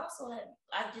 Of bras.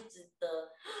 I just did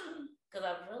because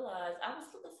I realized I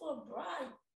was looking for a bra.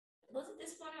 Was it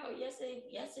this morning or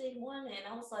yesterday morning? And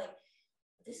I was like,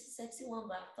 this is a sexy one,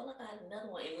 but I felt like I had another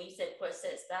one. And when you said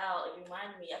corset style, it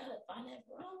reminded me, I gotta find that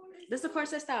bra. This is a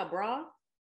corset style bra?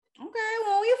 Okay,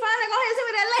 well, you find it, go ahead and send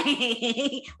me that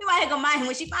link. We might have to go mine.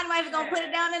 When she find it, might have to go put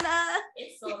it down in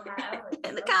it's so high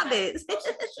in the comments. Show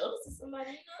this to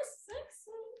somebody,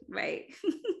 sexy. Right.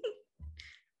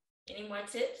 Any more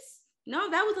tips?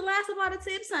 No, that was the last of all the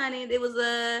tips, honey. It was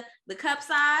the cup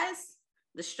size,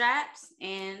 the straps,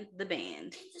 and the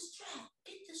band. Get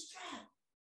the strap.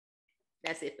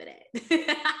 That's it for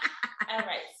that. All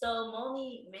right. So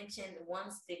Moni mentioned one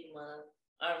stigma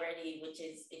already, which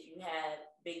is if you have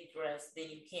big breasts, then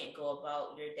you can't go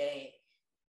about your day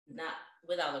not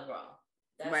without a bra.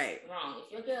 That's wrong.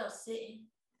 If your girl's sitting,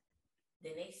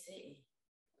 then they sitting.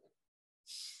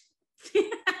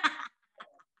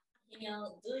 You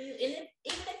know, do you? And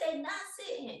even if they're not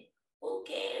sitting, who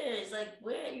cares? Like,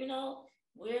 wear your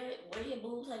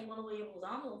boobs how you want to wear your boobs.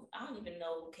 I don't even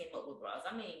know who came up with bras.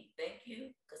 I mean, thank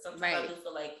you, because sometimes I do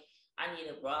feel like I need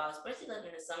a bra, especially like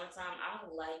in the summertime. I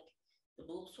don't like the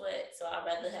boob sweat, so I'd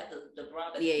rather have the bra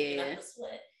that's keeping out the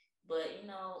sweat. But you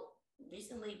know,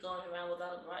 recently going around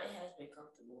without a bra, it has been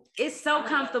comfortable. It's so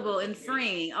comfortable and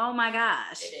freeing. Oh my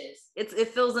gosh. It is. It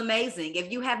feels amazing. If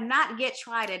you have not yet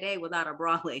tried a day without a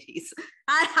bra, ladies,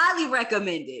 I highly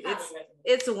recommend it.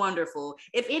 It's wonderful.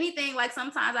 If anything, like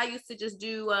sometimes I used to just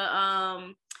do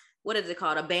what is it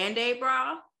called? A Band-Aid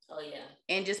bra. Oh yeah.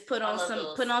 And just put on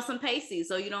some pasties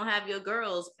so you don't have your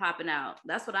girls popping out.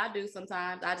 That's what I do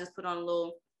sometimes. I just put on a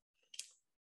little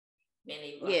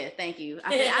Band-Aid bra. Yeah, thank you.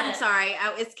 I'm sorry.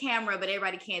 It's camera, but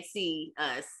everybody can't see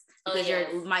us because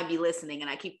you might be listening, and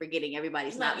I keep forgetting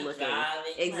everybody's not looking.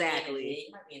 Exactly.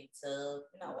 You might be in the tub.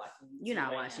 You're not watching. You're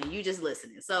not watching. You're just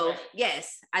listening. So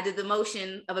yes, I did the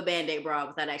motion of a Band-Aid bra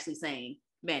without actually saying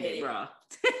Band-Aid bra.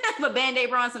 But Band-Aid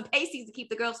bra and some pasties to keep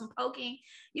the girls from poking.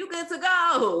 You good to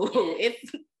go. Yeah.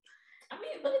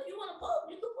 But if you want to poke,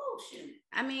 you can poke. Shoot.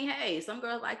 I mean, hey, some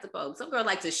girls like to poke. Some girls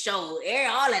like to show all of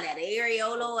that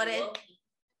areola or that.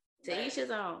 To each his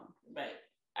own. Right.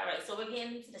 All right, so we're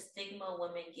getting into the stigma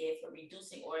women get for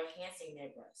reducing or enhancing their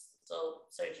breasts. So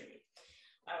surgery.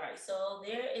 All right, so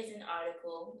there is an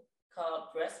article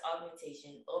called Breast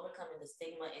Augmentation, Overcoming the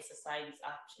Stigma in Society's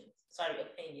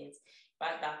Opinions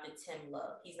by Dr. Tim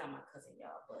Love. He's not my cousin,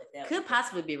 y'all, but that could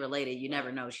possibly be related. You never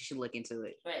know. She should look into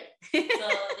it. Right. So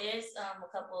there's a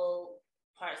couple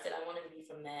parts that I want to read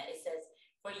from that. It says,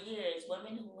 for years,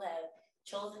 women who have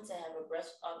chosen to have a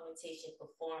breast augmentation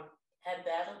performed have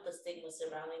battled the stigma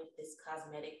surrounding this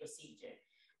cosmetic procedure.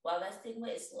 While that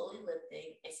stigma is slowly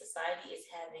lifting and society is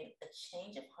having a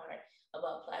change of heart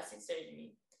about plastic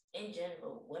surgery, in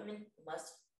general, women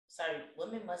must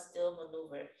still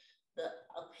maneuver the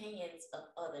opinions of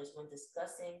others when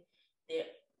discussing their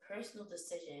personal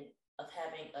decision of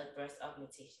having a breast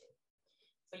augmentation.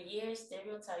 For years,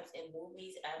 stereotypes in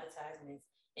movies, advertisements,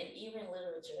 and even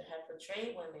literature have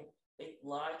portrayed women with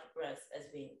large breasts as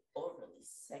being overly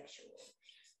sexual,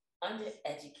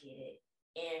 undereducated,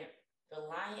 and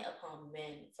relying upon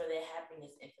men for their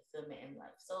happiness and fulfillment in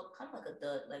life. So kind of like a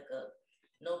dud, like a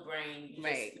no brain, you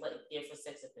just like there for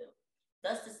sex appeal.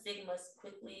 Thus, the stigmas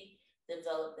quickly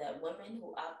developed that women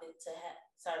who opted to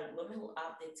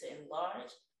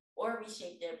enlarge or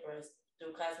reshape their breasts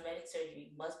through cosmetic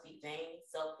surgery must be vain,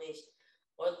 selfish,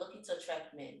 or looking to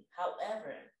attract men.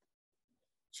 However,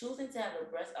 choosing to have a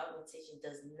breast augmentation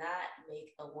does not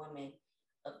make a woman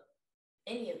of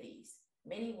any of these.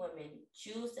 Many women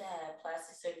choose to have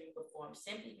plastic surgery performed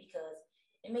simply because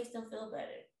it makes them feel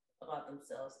better about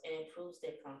themselves and improves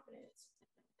their confidence.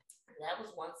 That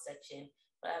was one section,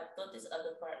 but I thought this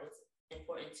other part was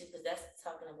important too, because that's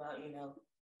talking about,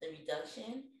 the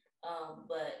reduction,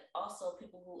 but also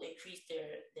people who increase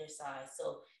their size.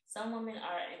 So some women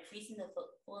are increasing the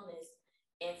fullness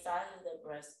and size of their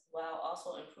breasts while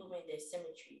also improving their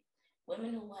symmetry.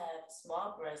 Women who have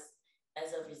small breasts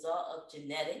as a result of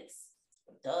genetics,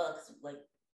 like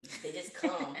they just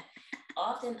come,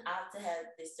 often opt to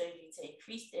have this surgery to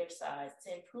increase their size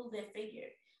to improve their figure.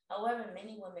 However,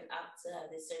 many women opt to have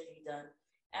this surgery done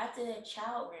after their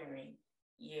child-rearing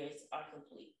years are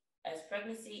complete, as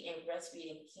pregnancy and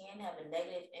breastfeeding can have a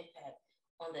negative impact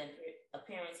on the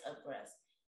appearance of breasts.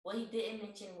 What he didn't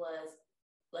mention was,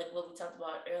 like what we talked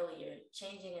about earlier,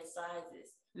 changing in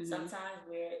sizes. Mm-hmm. Sometimes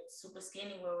we're super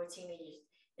skinny when we're teenagers,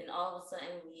 and all of a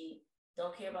sudden we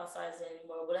don't care about sizes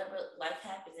anymore. Whatever life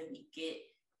happens, and we get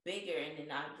bigger, and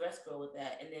then our dress grow with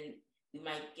that, and then we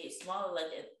might get smaller,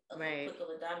 like a click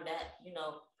of a dime. That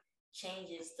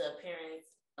changes the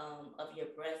appearance of your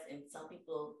breast, and some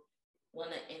people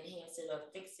want to enhance it or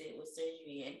fix it with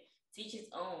surgery. And teach its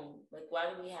own. Like, why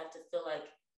do we have to feel like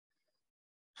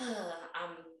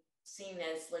I'm seen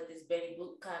as like this Betty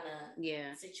Boop kind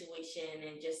of situation,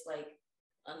 and just like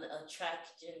an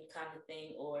attraction kind of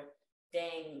thing? Or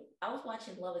dang, I was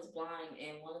watching Love Is Blind,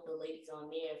 and one of the ladies on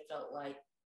there felt like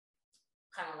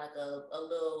kind of like a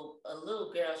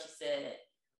little girl, she said,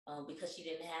 because she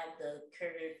didn't have the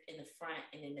curve in the front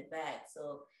and in the back.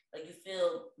 So like you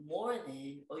feel more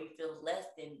than, or you feel less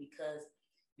than, because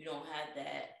you don't have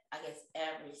that, I guess,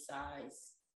 average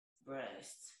size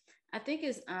breast. I think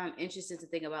it's interesting to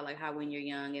think about like how when you're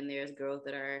young and there's girls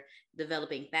that are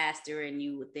developing faster, and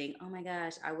you would think, oh my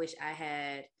gosh, I wish I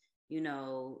had,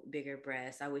 bigger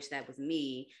breasts. I wish that was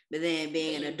me. But then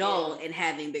being an adult and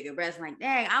having bigger breasts, I'm like,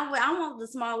 dang, I want the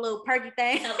small little perky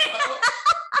thing. The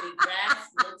grass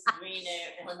looks greener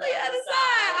on the other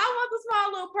side. I want the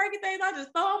small little perky things. I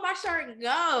just throw on my shirt and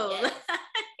go. Yes.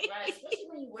 Right, especially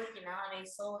when you're working out and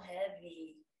it's so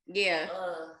heavy. Yeah.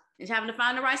 And having to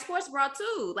find the right sports bra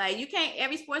too. Like, you can't,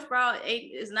 every sports bra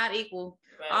is not equal.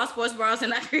 Right. All sports bras are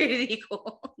not created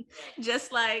equal. Right.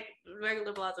 Just like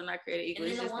regular bras are not created equal.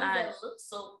 And then it's the just ones not. that look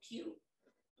so cute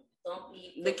don't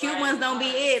be the cute ones don't be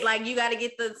it. Like, you got to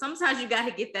get sometimes you got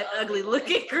to get that ugly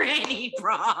looking granny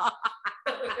bra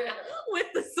with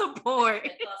the support.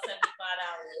 It costs $75.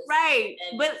 Right.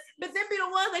 But then be the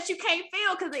ones that you can't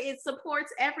feel, because it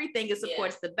supports everything. It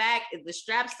supports the back. The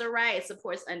straps are right. It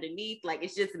supports underneath. Like,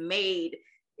 it's just made.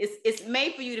 It's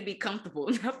made for you to be comfortable,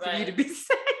 not for you to be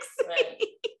sexy. Right.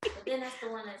 But then that's the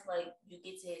one that's like, you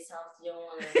get to his house, you don't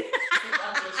want to take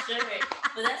off your shirt.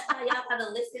 But that's why y'all gotta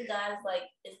listen, guys. Like,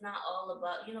 it's not all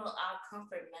about, our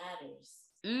comfort matters.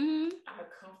 Mm-hmm. Our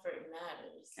comfort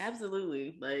matters.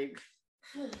 Absolutely. Like,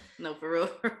 no, for real.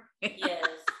 Yes.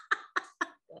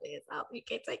 That is out. You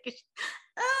can't take it.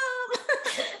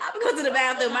 I'll go to the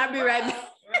bathroom. I'll be right back.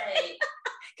 Right.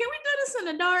 Can we do this in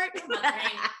the dark?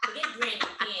 Forget granny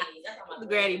panties. That's my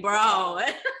granny bra.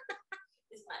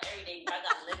 It's my everyday bra. I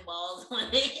got lip balls on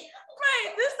it.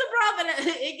 Right. This is the bra, but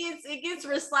it gets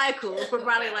recycled for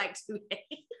probably like 2 days.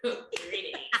 3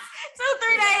 days. 2-3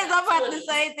 3 days, I'm putting the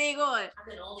same thing on. I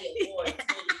can only afford 20.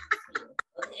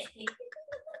 Okay.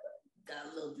 Got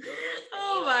a little deodorant.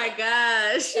 Oh my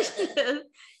gosh.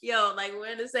 Yo, like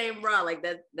we're in the same bra. Like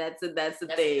that's the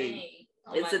thing.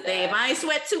 It's a thing. If I ain't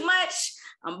sweat too much,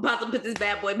 I'm about to put this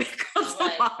bad boy back on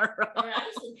tomorrow. I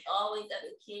used to always, as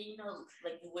a kid,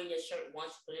 like you wear your shirt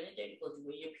once, you put it in the dirty clothes. You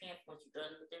wear your pants once, you throw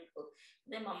it in the dirty clothes.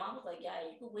 Then my mom was like, "Yeah,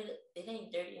 you can wear it. It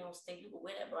ain't dirty, it don't stink. You can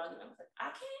wear that bra." And I was like, "I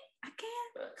can't,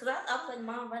 because I was like,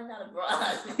 Mom, running out of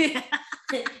bras.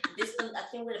 This one, I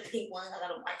can't wear the pink one. I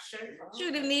got a white shirt. Mom.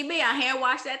 Shoot, if need be, I hand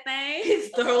wash that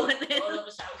thing, throw it in. Throw it over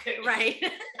the shower curtain. Right.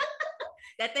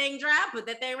 That thing dry, put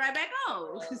that thing right back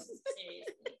on.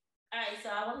 Seriously. All right, so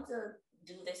I wanted to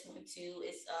do this one too.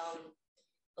 It's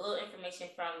a little information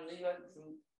from New York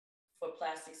Group for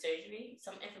Plastic Surgery.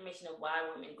 Some information of why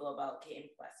women go about getting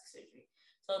plastic surgery.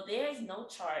 So there is no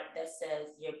chart that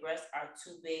says your breasts are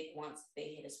too big once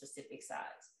they hit a specific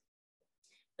size.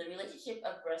 The relationship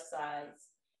of breast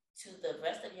size to the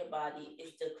rest of your body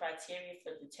is the criteria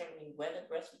for determining whether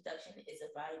breast reduction is a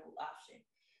viable option.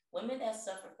 Women that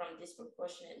suffer from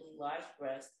disproportionately large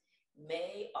breasts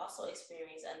may also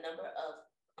experience a number of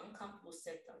uncomfortable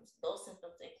symptoms. Those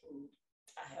symptoms include,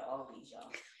 I have all these,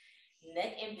 y'all.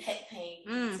 Neck and back pain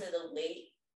due to the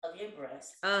weight of your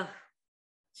breast.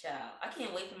 Child, I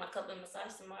can't wait for my cup and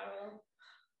massage tomorrow.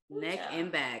 Neck and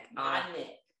back. My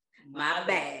neck. My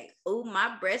back. Oh,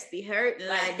 my breast be hurting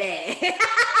like that.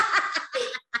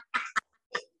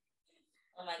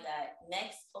 Oh my God.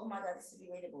 Next, oh my God, this is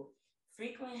relatable.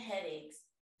 Frequent headaches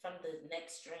from the neck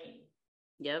strain.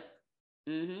 Yep.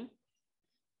 Mm-hmm.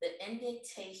 The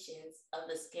indentations of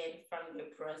the skin from your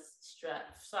bra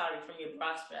straps.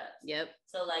 Yep.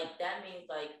 So like that means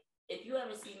like if you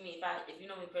ever see me, if you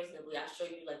know me personally, I show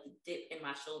you like the dip in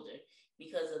my shoulder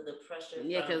because of the pressure.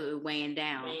 Yeah, because it was weighing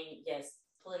down.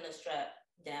 Pulling the strap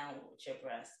down with your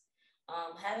breast.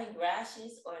 Having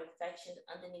rashes or infections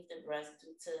underneath the breast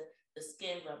due to the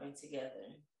skin rubbing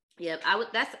together. Yep,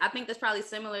 I think that's probably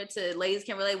similar to ladies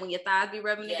can relate when your thighs be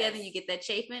rubbing together and you get that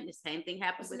chafing. The same thing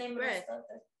happens with the breast.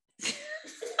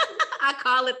 I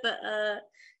call it the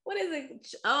what is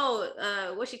it?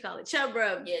 Oh, what she call it? Chub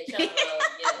rub. Yeah, chub rub.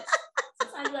 Yes.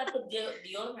 Sometimes you have to put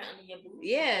deodorant under your boots.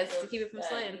 Yes, to keep it from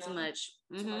sweating too much.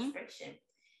 Too much friction.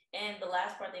 And the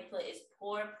last part they put is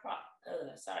poor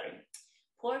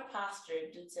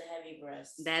posture due to heavy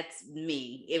breasts. That's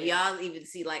me. If y'all even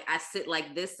see, like, I sit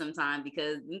like this sometimes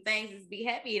because things just be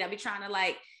heavy and I be trying to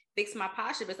like fix my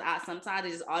posture, but sometimes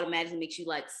it just automatically makes you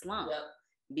like slump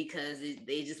because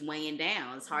they just weighing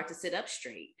down. It's hard to sit up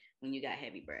straight when you got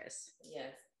heavy breasts.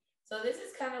 Yes. So this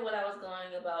is kind of what I was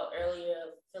going about earlier,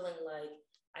 feeling like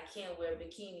I can't wear a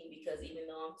bikini because even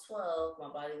though I'm 12, my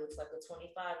body looks like a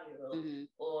 25-year-old.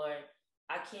 Or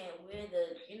I can't wear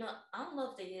I don't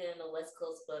know if they did it in the West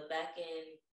Coast, but back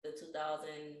in the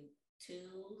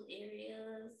 2002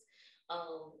 areas,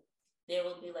 there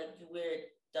will be like you wear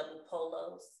double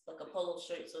polos, like a polo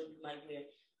shirt. So you might wear,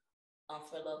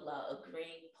 for love loud, a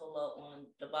green polo on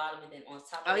the bottom and then on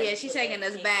top of yeah, she's taking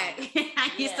us back.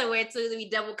 I used to wear two to be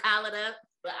double collared up.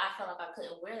 But I felt like I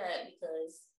couldn't wear that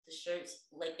because the shirts,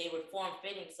 like they were form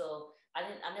fitting. So I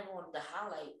never wanted to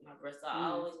highlight my breasts. So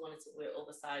I always wanted to wear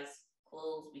oversized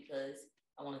clothes because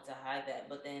I wanted to hide that.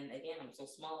 But then again, I'm so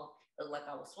small, it looked like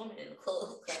I was swimming in the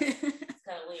clothes. It's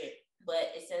kind of weird.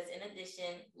 But it says, in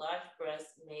addition, large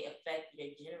breasts may affect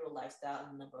your general lifestyle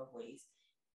in a number of ways.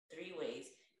 3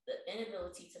 ways. The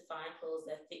inability to find clothes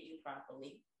that fit you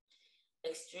properly,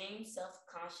 extreme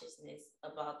self-consciousness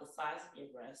about the size of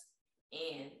your breast,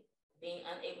 and being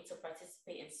unable to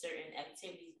participate in certain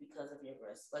activities because of your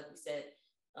breasts. Like we said,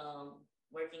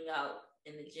 working out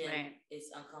in the gym is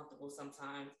uncomfortable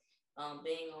sometimes.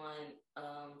 Being on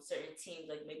certain teams,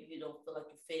 like maybe you don't feel like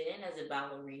you fit in as a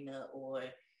ballerina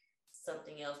or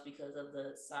something else because of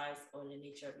the size or the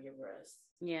nature of your breasts.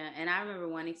 Yeah, and I remember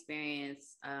one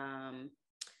experience.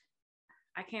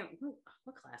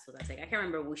 What class was I taking? I can't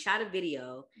remember. We shot a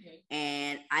video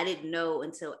and I didn't know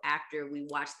until after we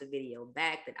watched the video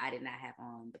back that I did not have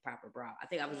on the proper bra. I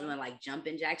think I was doing like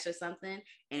jumping jacks or something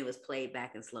and it was played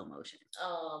back in slow motion.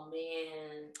 Oh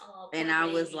man. Oh, and I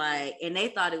was like, and they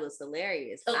thought it was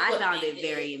hilarious. I found it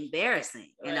very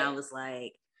embarrassing. And I was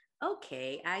like,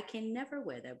 okay, I can never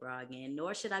wear that bra again,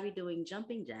 nor should I be doing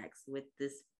jumping jacks with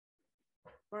this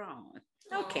bra on.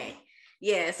 Okay.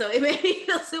 Yeah, so it made me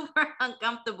feel super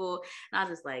uncomfortable. And I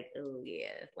was just like, oh,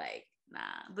 yeah, like, nah.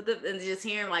 But and just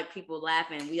hearing, like, people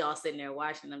laughing, we all sitting there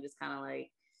watching, I'm just kind of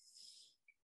like,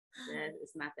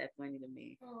 it's not that funny to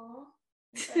me.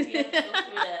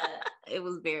 It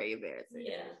was very embarrassing.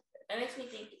 Yeah. That makes me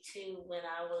think, too, when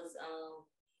I was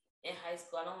in high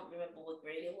school. I don't remember what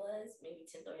grade it was, maybe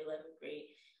 10th or 11th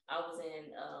grade. I was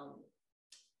in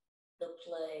the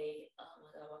play, oh my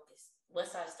God, what this?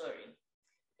 West Side Story.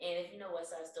 And if you know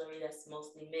West Side Story, that's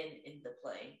mostly men in the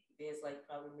play. There's like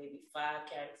probably maybe 5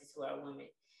 characters who are women.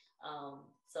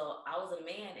 So I was a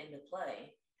man in the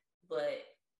play, but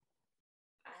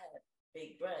I had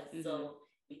big breasts. Mm-hmm. So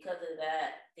because of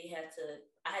that, I had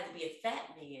to be a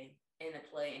fat man in the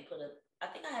play and I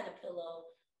think I had a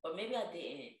pillow, or maybe I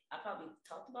didn't. I probably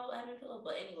talked about having a pillow,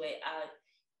 but anyway,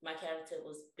 my character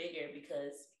was bigger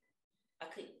because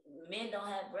men don't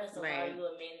have breasts, so why are you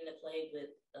a man in the play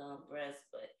with breasts?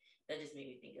 But that just made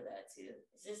me think of that too.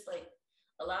 It's just like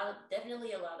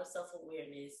definitely a lot of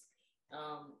self-awareness.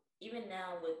 Even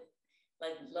now with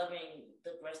like loving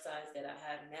the breast size that I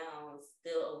have now,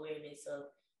 still awareness of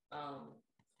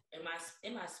am I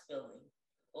spilling,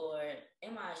 or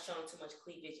am I showing too much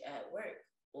cleavage at work,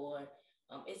 or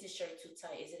is this shirt too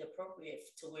tight? Is it appropriate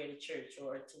to wear to church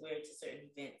or to wear to certain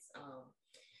events?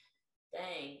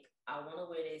 Dang, I want to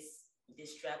wear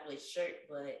this strapless shirt,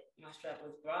 but my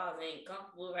strapless bras ain't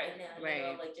comfortable right now. You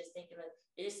know, like just thinking of,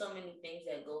 there's so many things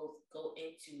that go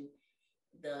into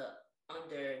the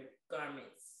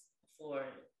undergarments for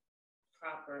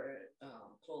proper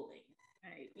clothing.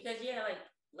 Right. Because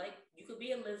like you could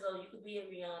be a Lizzo, you could be a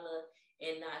Rihanna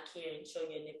and not care and show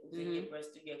your nipples and your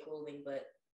breasts through your clothing, but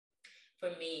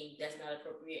for me, that's not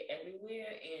appropriate everywhere.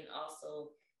 And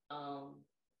also,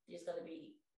 you just gotta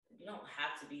be. You don't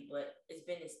have to be, but it's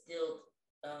been instilled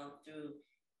through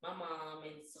my mom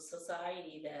and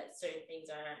society that certain things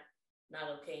are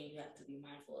not okay. And you have to be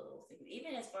mindful of those things.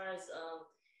 Even as far as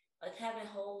like having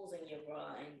holes in your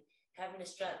bra and having the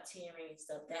strap tearing and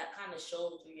stuff, that kind of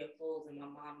shows through your clothes. And my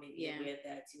mom made me aware of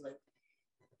that too. Like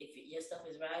if your stuff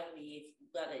is raggedy, if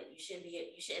you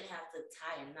shouldn't have to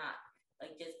tie a knot.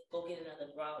 Like just go get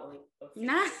another bra or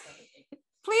nah.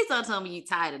 Please don't tell me you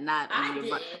tied a knot. I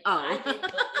didn't, but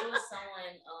there was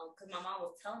someone, because my mom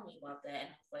was telling me about that,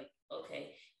 and I was like,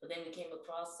 okay. But then we came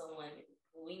across someone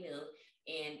who we knew,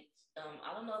 and I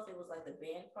don't know if it was like the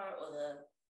band part or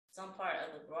some part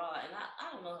of the bra, and I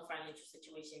don't know her financial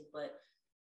situation, but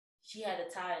she had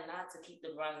to tie a knot to keep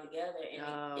the bra together, and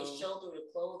it showed through the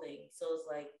clothing. So it's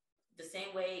like the same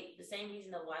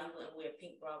reason of why you wouldn't wear a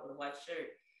pink bra with a white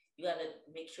shirt. You got to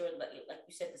make sure, like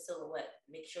you said, the silhouette,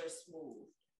 make sure it's smooth.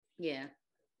 Yeah.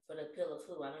 For the pill of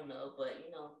who, I don't know. But,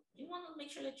 you want to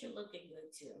make sure that you're looking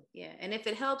good, too. Yeah. And if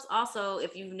it helps, also,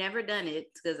 if you've never done it,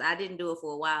 because I didn't do it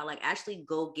for a while, like, actually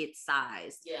go get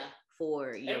sized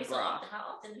for your bra.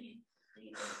 How often do you do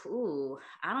it? Ooh,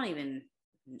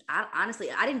 honestly,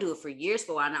 I didn't do it for years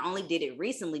for a while, and I only did it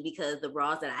recently because the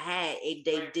bras that I had,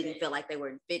 they didn't feel like they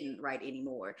weren't fitting right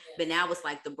anymore. Yeah. But now it's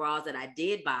like the bras that I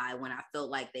did buy when I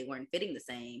felt like they weren't fitting the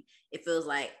same, it feels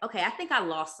like, okay, I think I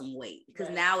lost some weight because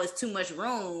now it's too much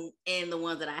room in the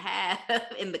ones that I have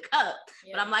in the cup.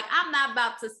 Yeah. But I'm like, I'm not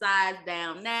about to size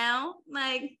down now.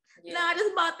 Like, no, I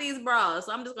just bought these bras,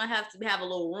 so I'm just gonna have to have a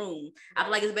little room. I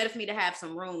feel like it's better for me to have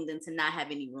some room than to not have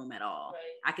any room at all.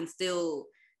 I can still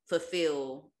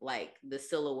fulfill like the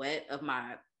silhouette of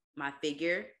my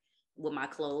figure with my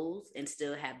clothes and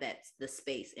still have the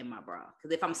space in my bra,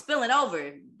 because if I'm spilling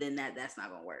over, then that's not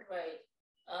gonna work.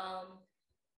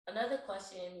 Another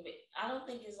question, I don't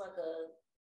think it's like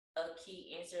a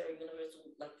key answer or universal,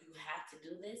 like you have to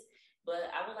do this, but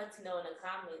I would like to know in the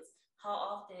comments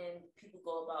how often people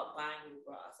go about buying new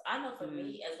bras. I know for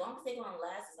me, as long as they're gonna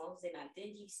last, as long as they're not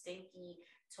dingy, stinky,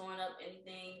 torn up,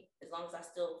 anything, as long as I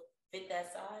still fit that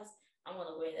size, I'm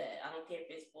gonna wear that. I don't care if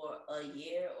it's for a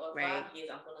year or 5 years.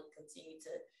 I'm gonna continue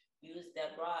to use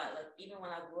that bra. Like even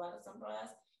when I grew out of some bras,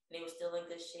 and they were still in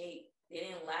good shape, they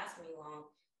didn't last me long.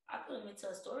 I put them into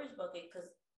a storage bucket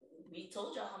because we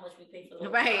told y'all how much we paid for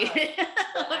the bras.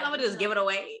 I'm gonna just give it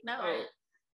away. No. Right.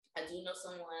 I do know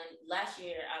someone. Last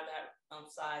year I got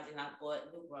sized and I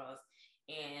bought new bras,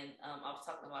 and I was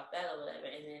talking about that or whatever.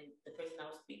 And then the person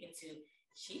I was speaking to,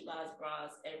 she buys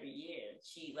bras every year.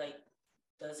 She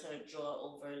does her draw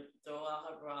over, throw out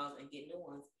her bras and get new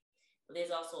ones. But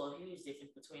there's also a huge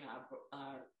difference between our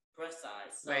breast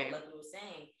size. So like we were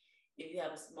saying, if you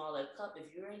have a smaller cup,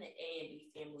 if you're in the A and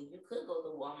B family, you could go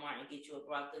to Walmart and get you a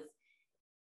bra, because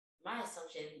my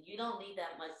assumption, you don't need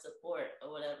that much support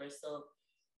or whatever. So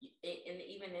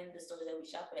even in the stores that we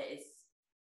shop at, it's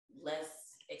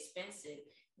less expensive.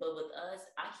 But with us,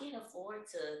 I can't afford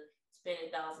to spend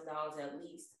 $1,000 at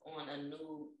least on a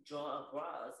new draw of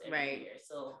bras every year.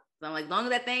 So I'm like, as long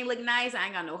as that thing look nice, I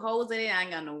ain't got no holes in it, I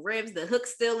ain't got no ribs, the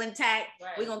hook's still intact.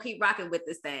 We're gonna keep rocking with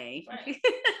this thing. That's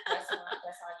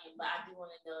how you. But I do want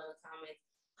to know in the comments,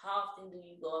 how often do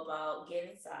you go about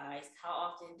getting sized? How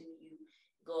often do you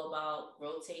go about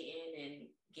rotating and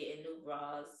getting new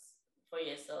bras for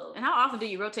yourself. And how often do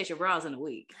you rotate your bras in a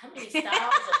week? How many styles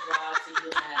of bras do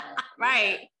you have?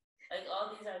 Right. Like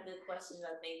all these are good questions.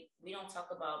 I think we don't talk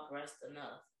about breast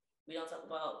enough. We don't talk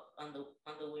about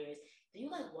underwears. Do you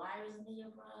like wires in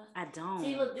your bras? I don't.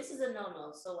 See, look, this is a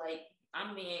no-no. So like,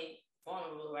 I'm being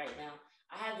vulnerable right now.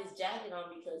 I have this jacket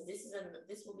on because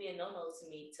this will be a no-no to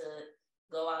me to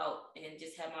go out and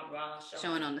just have my bra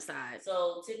showing on the side.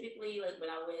 So typically, like when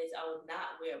I wear this, I would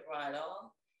not wear a bra at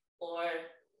all, or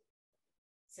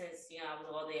since I was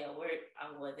all day at work,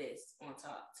 I wore this on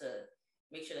top to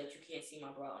make sure that you can't see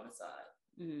my bra on the side.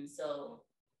 Mm-hmm. So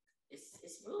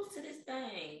it's rules to this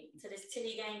thing, to this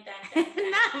titty gang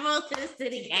thing. Not rules to this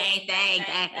titty gang thing.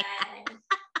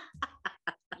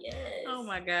 Yes. Oh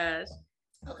my gosh.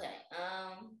 Okay.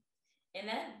 And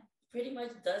that pretty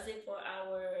much does it for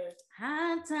our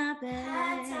hot topic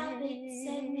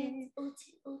segment.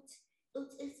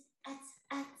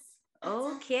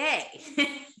 Okay.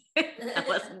 I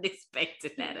wasn't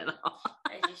expecting that at all.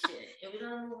 As you should. And we're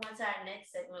gonna move on to our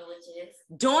next segment, which is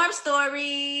dorm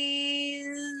stories.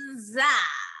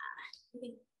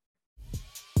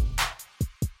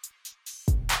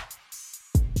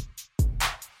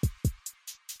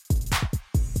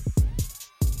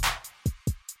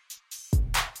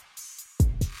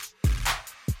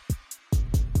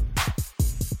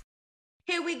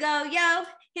 Here we go, yo.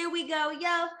 Here we go,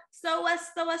 yo. So what's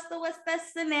the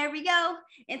scenario?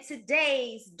 In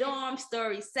today's dorm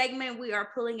story segment, we are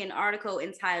pulling an article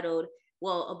entitled,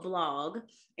 a blog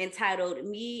entitled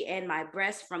Me and My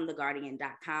Breast from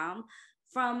theguardian.com,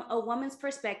 from a woman's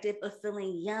perspective of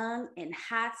feeling young and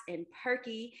hot and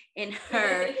perky in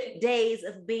her days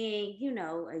of being,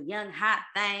 a young hot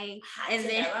thing, and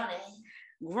then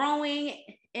growing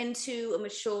into a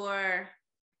mature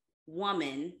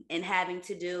woman and having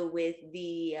to deal with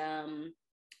the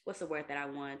what's the word that I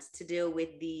want to deal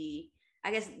with, the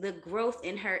growth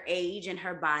in her age and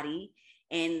her body,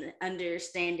 and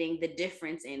understanding the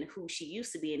difference in who she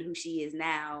used to be and who she is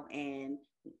now, and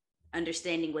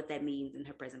understanding what that means in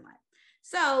her present life.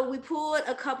 So we pulled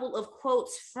a couple of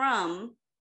quotes from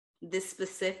this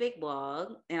specific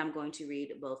blog, and I'm going to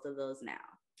read both of those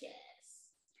now. Yes.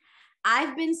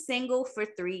 I've been single for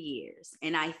 3 years,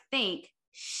 and I think,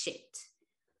 shit,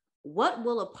 what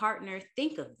will a partner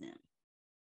think of them?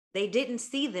 They didn't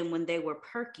see them when they were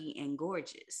perky and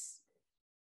gorgeous.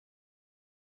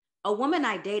 A woman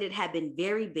I dated had been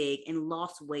very big and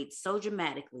lost weight so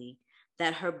dramatically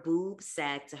that her boobs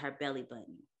sagged to her belly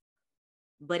button.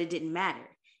 But it didn't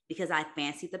matter because I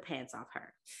fancied the pants off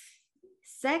her.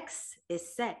 Sex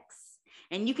is sex,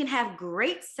 and you can have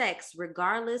great sex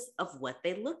regardless of what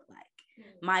they look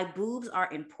like. My boobs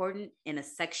are important in a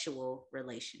sexual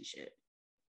relationship.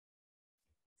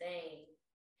 Dang.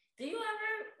 Do you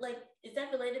ever, is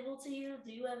that relatable to you?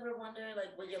 Do you ever wonder,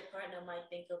 what your partner might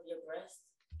think of your breasts?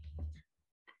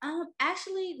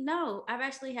 Actually, no. I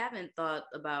actually haven't thought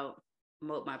about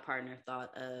what my partner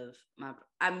thought of my.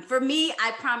 For me,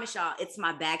 I promise y'all, it's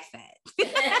my back fat.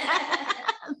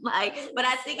 But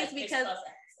I think it's because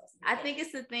I think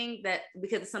it's the thing that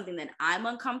because it's something that I'm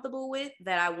uncomfortable with,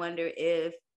 that I wonder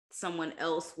if someone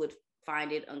else would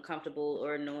find it uncomfortable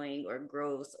or annoying or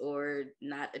gross or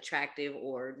not attractive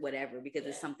or whatever, because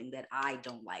it's something that I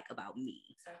don't like about me.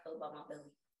 I feel about my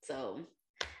belly. So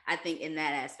I think in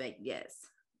that aspect, yes.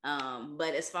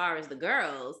 But as far as the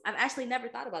girls, I've actually never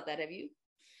thought about that. Have you?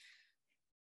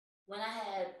 When I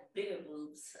had bigger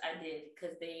boobs, I did,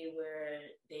 because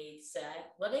they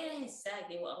sagged. Well, they didn't sag.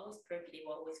 They were always perky. They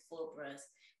were always full breast.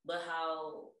 But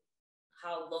how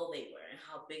low they were and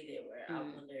how big they were, I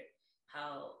wondered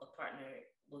how a partner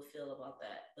would feel about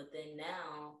that. But then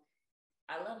now,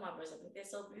 I love my breasts. I think they're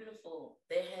so beautiful.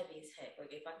 They're heavy as heck.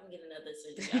 If I can get another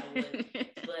surgery, I would.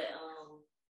 But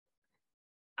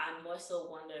I more so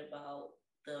wonder about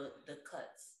the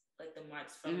cuts, the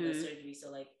marks from the surgery.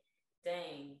 So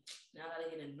dang, now I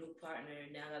gotta get a new partner.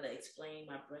 Now I gotta explain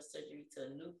my breast surgery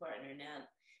to a new partner. Now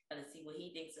I gotta see what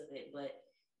he thinks of it. But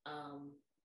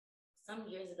some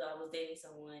years ago, I was dating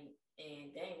someone,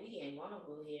 and dang, we getting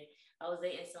vulnerable here. I was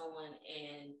dating someone,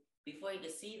 and before he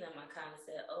could see them, I kind of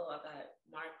said, "Oh, I got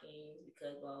markings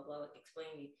because blah blah,"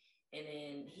 explaining. And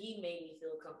then he made me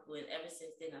feel comfortable, and ever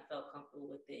since then, I felt comfortable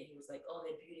with it. He was like, "Oh,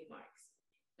 they're beauty marks,"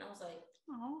 and I was like,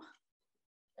 "Oh."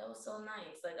 That was so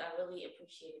nice. I really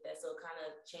appreciated that. So it kind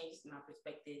of changed my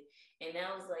perspective. And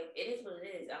now it's it is what it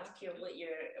is. I don't care what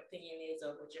your opinion is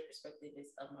or what your perspective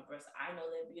is of my breasts. I know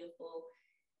they're beautiful.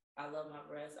 I love my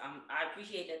breasts. I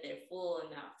appreciate that they're full and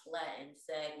not flat and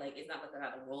sag. Like, it's not like I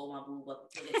gotta roll my boob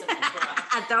up to get something bra.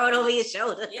 I throw it over your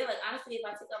shoulder. Yeah, like honestly, if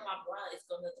I take out my bra, it's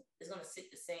gonna sit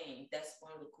the same. That's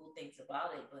one of the cool things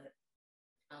about it. But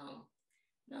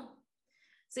no.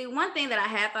 See, one thing that I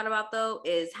have thought about though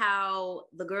is how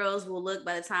the girls will look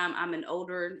by the time I'm an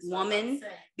older woman,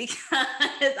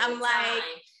 because I'm like,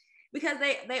 because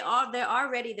they're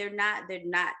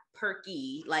not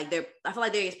perky. Like I feel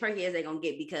like they're as perky as they're gonna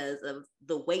get because of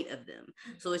the weight of them.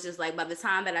 So it's just like by the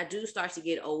time that I do start to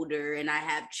get older and I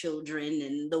have children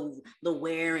and the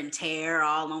wear and tear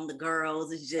all on the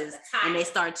girls, it's just, and they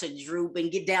start to droop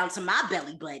and get down to my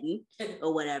belly button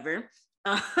or whatever.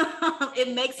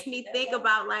 It makes me think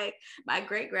about like my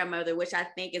great grandmother, which I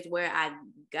think is where I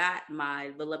got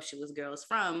my voluptuous girls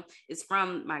from. It's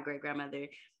from my great grandmother.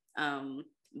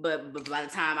 But by the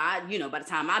time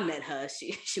I met her,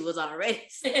 she was already.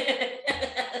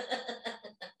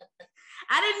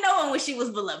 I didn't know her when she was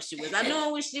voluptuous. I knew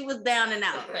her when she was down and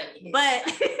out.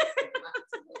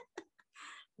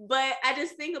 But I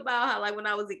just think about how, like, when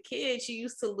I was a kid, she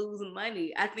used to lose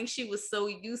money. I think she was so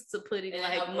used to putting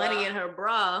like money in her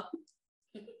bra.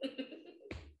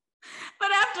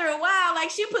 But after a while,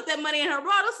 like, she put that money in her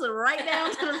bra, it slid right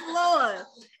down to the floor.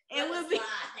 And we'll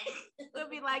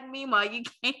be like, Mima, you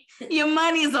can't, your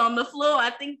money's on the floor.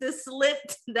 I think this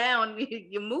slipped down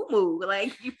your moo-moo.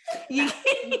 Like, you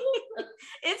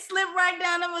it slipped right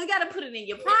down. You got to put it in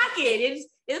your pocket.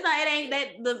 It's not, it ain't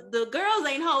that, the girls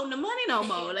ain't holding the money no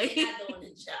more. Like, I don't want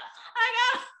to.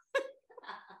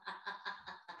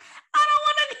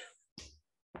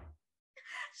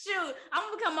 Shoot, I'm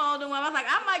gonna come on to one. I was like,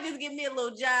 I might just get me a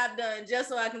little job done just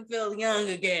so I can feel young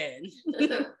again.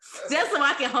 Just so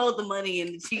I can hold the money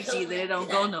in the chi-chi that it don't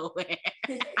go nowhere.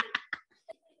 But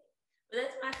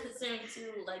that's my concern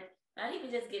too. Like, not even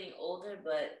just getting older,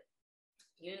 but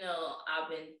I've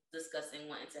been discussing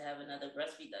wanting to have another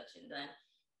breast reduction done.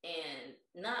 And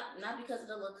not because of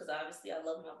the look, because obviously I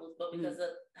love my boobs, but because of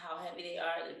how heavy they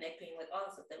are, the neck pain, like all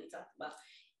the stuff that we talked about.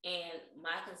 And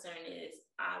my concern is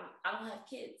I don't have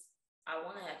kids. I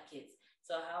want to have kids.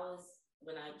 So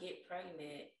when I get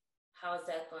pregnant, how is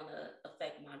that going to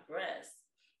affect my breasts?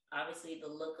 Obviously, the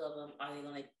look of them, are they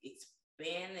going to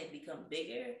expand and become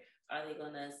bigger? Are they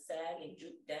going to sag and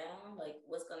droop down? Like,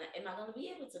 am I going to be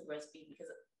able to breastfeed?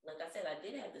 Because like I said, I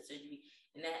did have the surgery,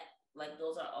 and that, like,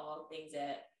 those are all things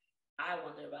that I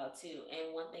wonder about too.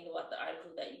 And one thing about the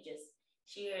article that you just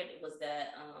shared was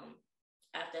that,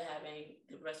 after having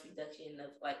the breast reduction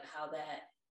of like how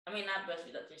that, not breast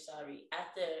reduction, sorry,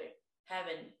 after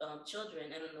having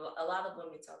children, and a lot of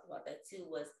women talk about that too,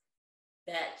 was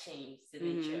that changed the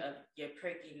nature of your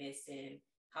perkiness and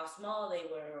how small they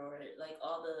were, or like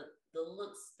all the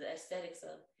looks, the aesthetics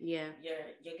of your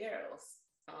girls.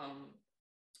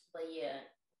 But yeah,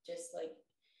 just like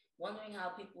wondering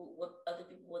what other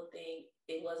people would think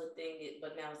it was a thing,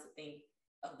 but now it's a thing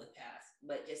of the past.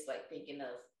 But just like thinking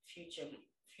of future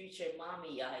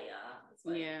mommy Yaya.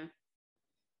 Like, yeah.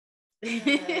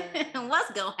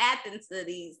 What's gonna happen to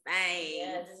these things?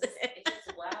 Yeah, it's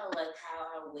just wild, like how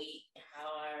our weight, how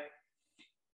our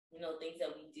things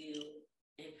that we do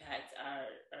impact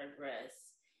our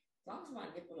breasts. As long as my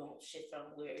nipple don't shift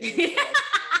from where it is.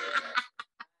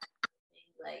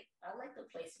 Like, I like the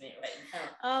placement right now.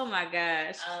 Oh my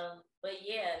gosh. But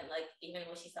yeah, like even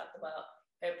when she talked about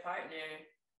her partner,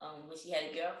 when she had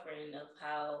a girlfriend, of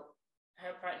how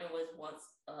her partner was once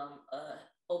a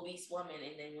obese woman,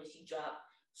 and then when she dropped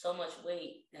so much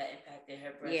weight, that impacted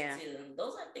her breast too. And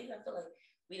those are things I feel like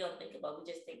we don't think about. We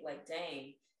just think like,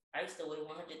 dang, I used to weigh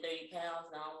 130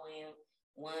 pounds, now I'm weighing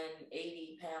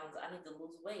 180 pounds. I need to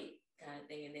lose weight, kind of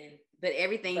thing. And then, but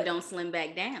everything don't slim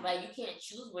back down. Like, you can't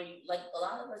choose where you, like, a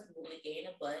lot of us want to gain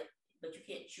a butt, but you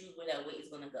can't choose where that weight is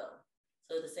going to go.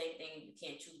 So the same thing, you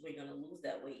can't choose where you're going to lose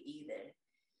that weight either.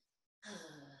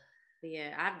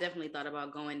 Yeah, I've definitely thought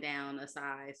about going down a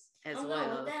size as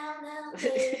well. Down,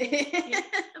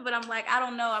 but I'm like, I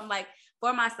don't know. I'm like,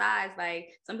 for my size, like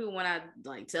some people, when I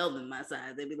like tell them my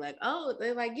size, they'd be like, oh,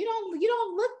 they're like, you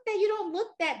don't look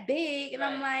that big. And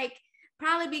right. I'm like,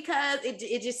 probably because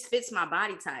it just fits my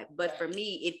body type. But right. for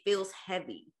me, it feels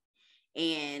heavy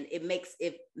and it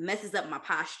messes up my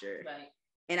posture. Right.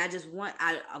 And I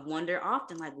wonder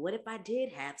often, like, what if I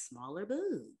did have smaller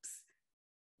boobs?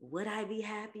 Would I be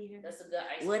happier? That's a good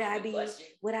question.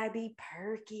 Would I be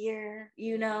perkier?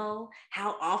 You know,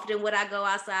 how often would I go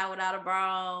outside without a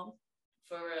bra?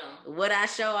 For real. Would I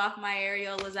show off my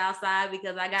areolas outside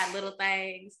because I got little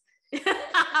things?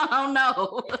 I don't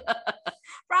know.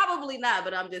 Probably not,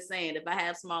 but I'm just saying, if I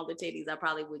have smaller titties, I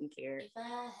probably wouldn't care. If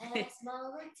I had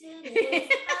smaller titties,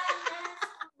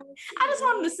 I just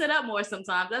want them to sit up more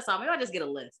sometimes. That's all. Maybe I'll just get a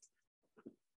lift.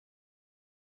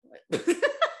 So is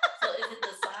it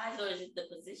the size or is it the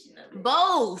position of it?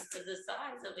 Both. Because the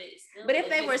size of it is still. But if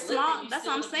they were small, that's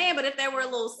what I'm saying. But if they were a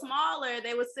little smaller,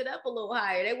 they would sit up a little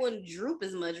higher. They wouldn't droop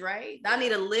as much, right? I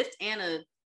need a lift and a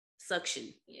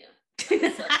suction. Yeah.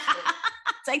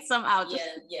 Take some out.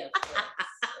 Yeah.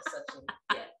 Suction.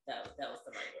 Yeah, that was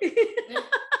the right word.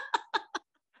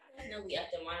 Definitely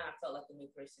after mine, I felt like a new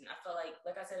person. I felt like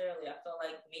I said earlier, I felt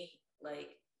like me,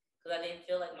 like, because I didn't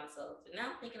feel like myself. And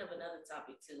now I'm thinking of another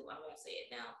topic too. I won't say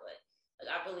it now, but like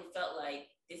I really felt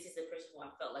like this is the person who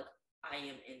I felt like I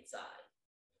am inside.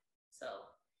 So,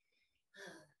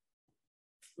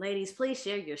 ladies, please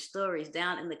share your stories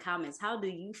down in the comments. How do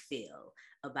you feel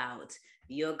about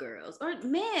your girls or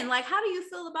men? Like, how do you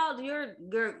feel about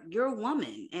your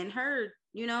woman and her?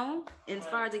 You know, as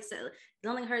far as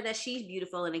telling her that she's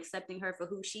beautiful and accepting her for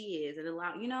who she is, and I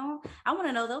want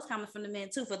to know those comments from the men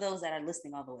too, for those that are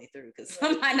listening all the way through, because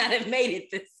some might not have made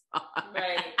it this far,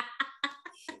 right?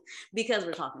 Because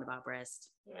we're talking about breast,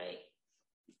 right?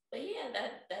 But yeah,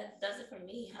 that does it for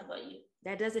me. How about you?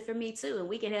 That does it for me too, and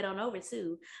we can head on over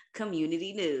to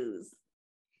community news.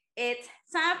 It's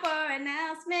time for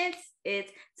announcements.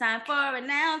 It's time for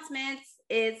announcements.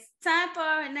 It's time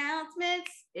for announcements.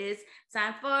 It's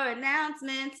time for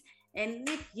announcements. And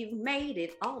if you made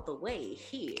it all the way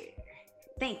here,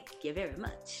 thank you very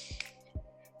much.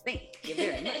 Thank you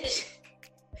very much.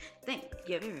 Thank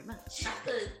you very much.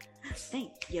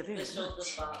 Thank you very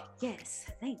much. Yes,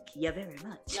 thank you very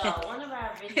much. Y'all, one of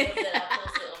our videos that I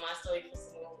posted on my story for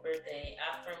Simone's birthday,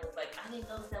 our friend was like, I didn't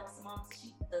know that was Simone to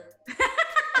shoot the...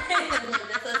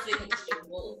 That's a signature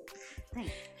move.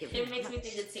 It makes me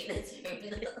think of Tina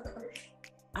Turner.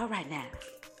 All right, now,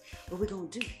 what we're going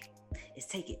to do is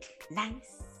take it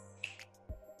nice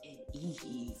and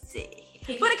easy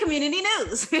for the community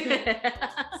news.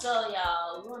 So,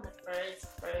 y'all, we want to first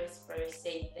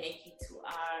say thank you to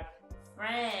our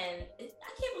friend. I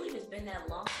can't believe it's been that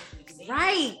long since we've seen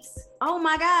right. Her. Oh,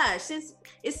 my gosh. Since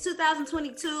it's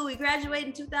 2022. We graduated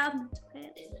in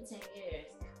 2020. It's been 10 years.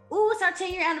 Ooh, it's our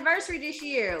 10-year anniversary this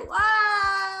year.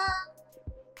 Wow.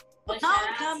 But shout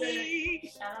out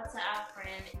to our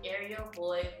friend Ariel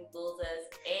Boy, who goes as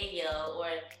Ayo, or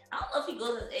I don't know if he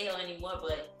goes as Ayo anymore,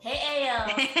 but hey Ayo,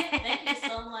 thank you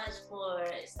so much for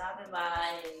stopping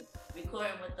by and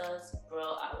recording with us, bro.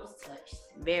 I was touched.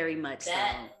 Very much.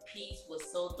 That piece was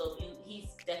so dope.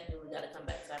 He's definitely got to come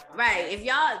back to our podcast. Right. If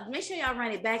y'all make sure y'all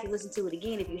run it back and listen to it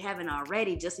again if you haven't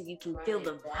already, just so you can feel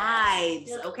the vibes,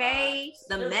 okay?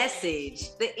 The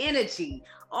message, the energy,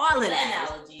 all of that.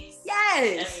 Analogies.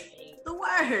 Yes. Everything. The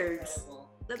words.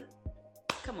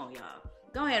 Come on, y'all.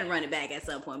 Go ahead and run it back at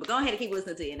some point, but go ahead and keep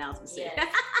listening to the announcements. Yes.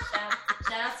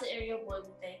 Shout out to Ariel Boy.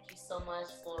 Thank you so much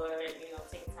for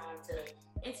taking time to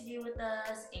interview with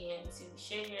us and to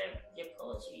share your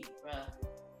poetry, bro.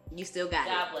 You still got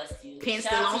God bless you. Pen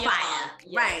still on fire.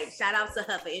 Yes. Right. Shout out to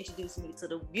her for introducing me to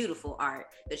the beautiful art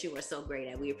that you are so great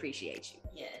at. We appreciate you.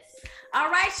 Yes.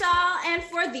 All right, y'all. And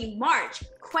for the March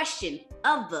question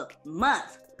of the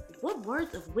month, what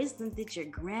words of wisdom did your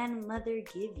grandmother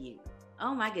give you?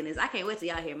 Oh my goodness, I can't wait till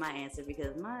y'all hear my answer,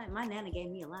 because my nana gave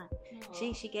me a lot.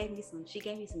 Aww. She gave me some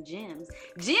gems. Gems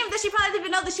that she probably didn't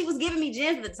even know that she was giving me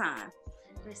gems at the time.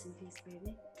 Rest in peace,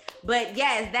 baby. But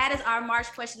yes, that is our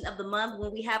March question of the month.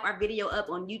 When we have our video up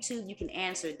on YouTube, you can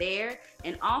answer there.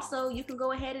 And also you can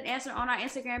go ahead and answer on our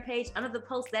Instagram page under the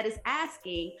post that is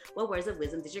asking, what words of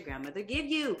wisdom did your grandmother give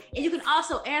you? And you can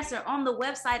also answer on the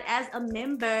website as a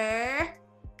member.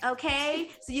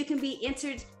 Okay, so you can be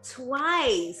entered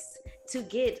twice to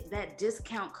get that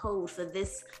discount code for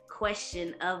this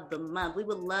question of the month. We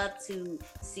would love to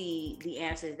see the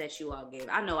answers that you all give.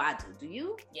 I know I do. Do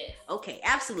you? Yes. Okay,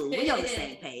 absolutely. We're on the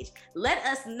same page. Let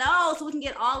us know so we can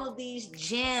get all of these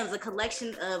gems, a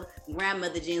collection of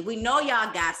grandmother gems. We know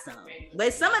y'all got some,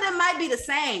 but some of them might be the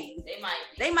same.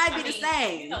 They might be the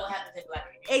same. You know what happens in Black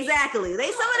Exactly. Some of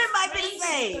them might be the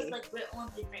same. Like we're on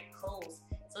different coasts,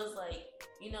 so it's like,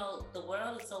 the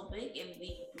world is so big and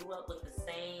we grew up with the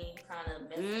same kind of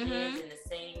messages and the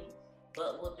same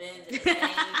butt whoopings and the same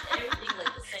everything,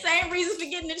 like the same reasons for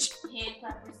getting hand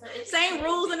clappers. Same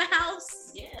rules in the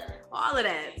house. Yeah. All of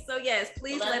that. So yes,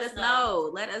 please let us know.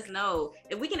 Let us know.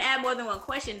 If we can add more than one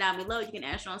question down below, you can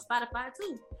answer on Spotify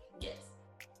too. Yes.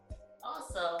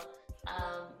 Also,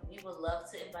 we would love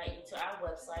to invite you to our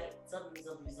website,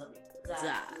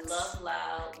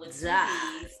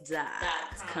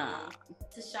 www.loveloud.com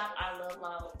to shop our Love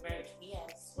Loud merch. We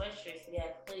have sweatshirts, we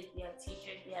have hoodies, we have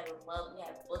t-shirts, we have a mug, we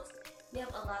have books, we have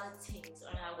a lot of things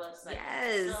on our website.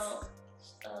 Yes.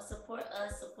 So support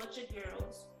us, support your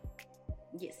girls.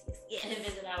 Yes. And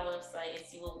visit our website and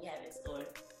see what we have in store.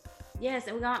 Yes,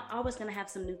 and we're always going to have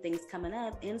some new things coming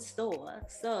up in store.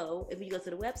 So if you go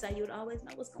to the website, you would always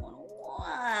know what's going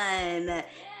on. Yes.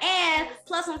 And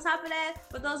plus, on top of that,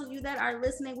 for those of you that are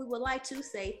listening, we would like to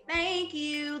say thank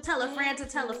you. Tell a friend to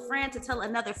tell a friend to tell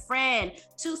another friend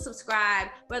to subscribe,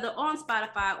 whether on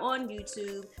Spotify, on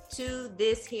YouTube, to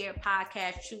this here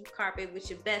podcast, True Carpet, with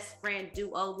your best friend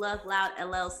duo, Love Loud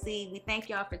LLC. We thank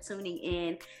y'all for tuning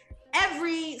in.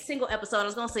 Every single episode, I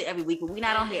was going to say every week, but we're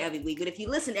not on here every week. But if you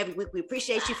listen every week, we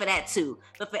appreciate you for that too.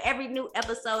 But for every new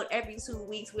episode, every 2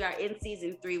 weeks, we are in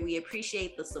season 3. We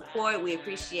appreciate the support. We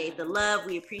appreciate the love.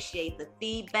 We appreciate the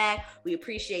feedback. We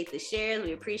appreciate the shares.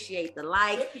 We appreciate the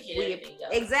likes.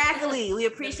 Exactly. We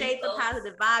appreciate the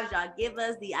positive vibes y'all give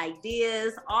us, the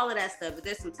ideas, all of that stuff. If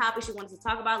there's some topics you want us to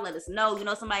talk about, let us know. You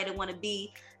know somebody that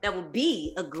would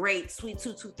be a great Sweet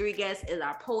 223 guest is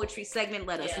our poetry segment.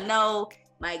 Let us know.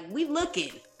 Like,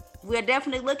 we're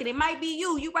definitely looking. It might be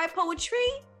you write poetry.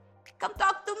 Come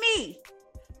talk to me.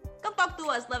 Come talk to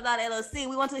us, Love Loud LLC.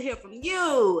 We want to hear from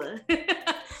you.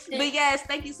 But yes,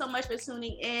 thank you so much for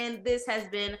tuning in. This has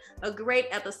been a great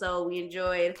episode. We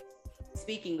enjoyed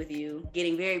speaking with you,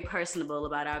 getting very personable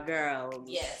about our girls.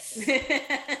 Yes.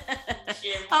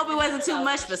 Hope it wasn't too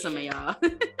much for some of y'all. Yeah,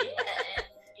 and,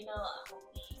 I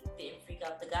hope we didn't freak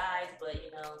out the guys, but,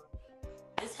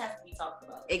 this has to be talked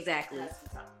about. Exactly.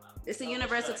 It's a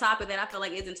universal topic that I feel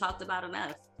like isn't talked about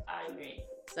enough. I agree.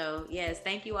 So, yes,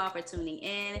 thank you all for tuning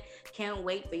in. Can't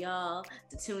wait for y'all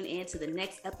to tune in to the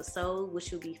next episode,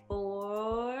 which will be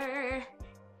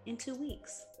in 2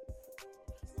 weeks.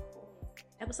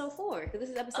 Episode 4, because this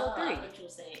is episode 3. I thought you were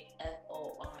saying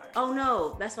FOR. Oh,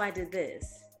 no, that's why I did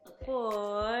this. Okay.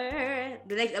 4.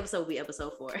 The next episode will be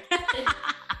episode 4.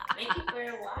 Thank you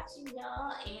for watching,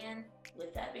 y'all. And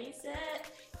with that being said,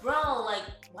 bro, like,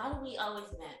 why do we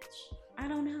always match? I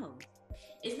don't know.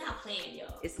 It's not planned,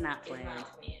 y'all. It's not planned.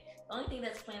 The only thing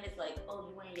that's planned is like, oh,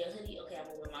 you wearing your hoodie? Okay, I'm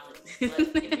gonna wear my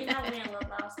hoodie. But if you're not wearing Love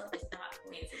Loud stuff, it's not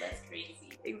planned. So that's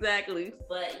crazy. Exactly.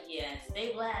 But yeah,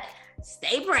 stay black.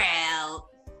 Stay proud.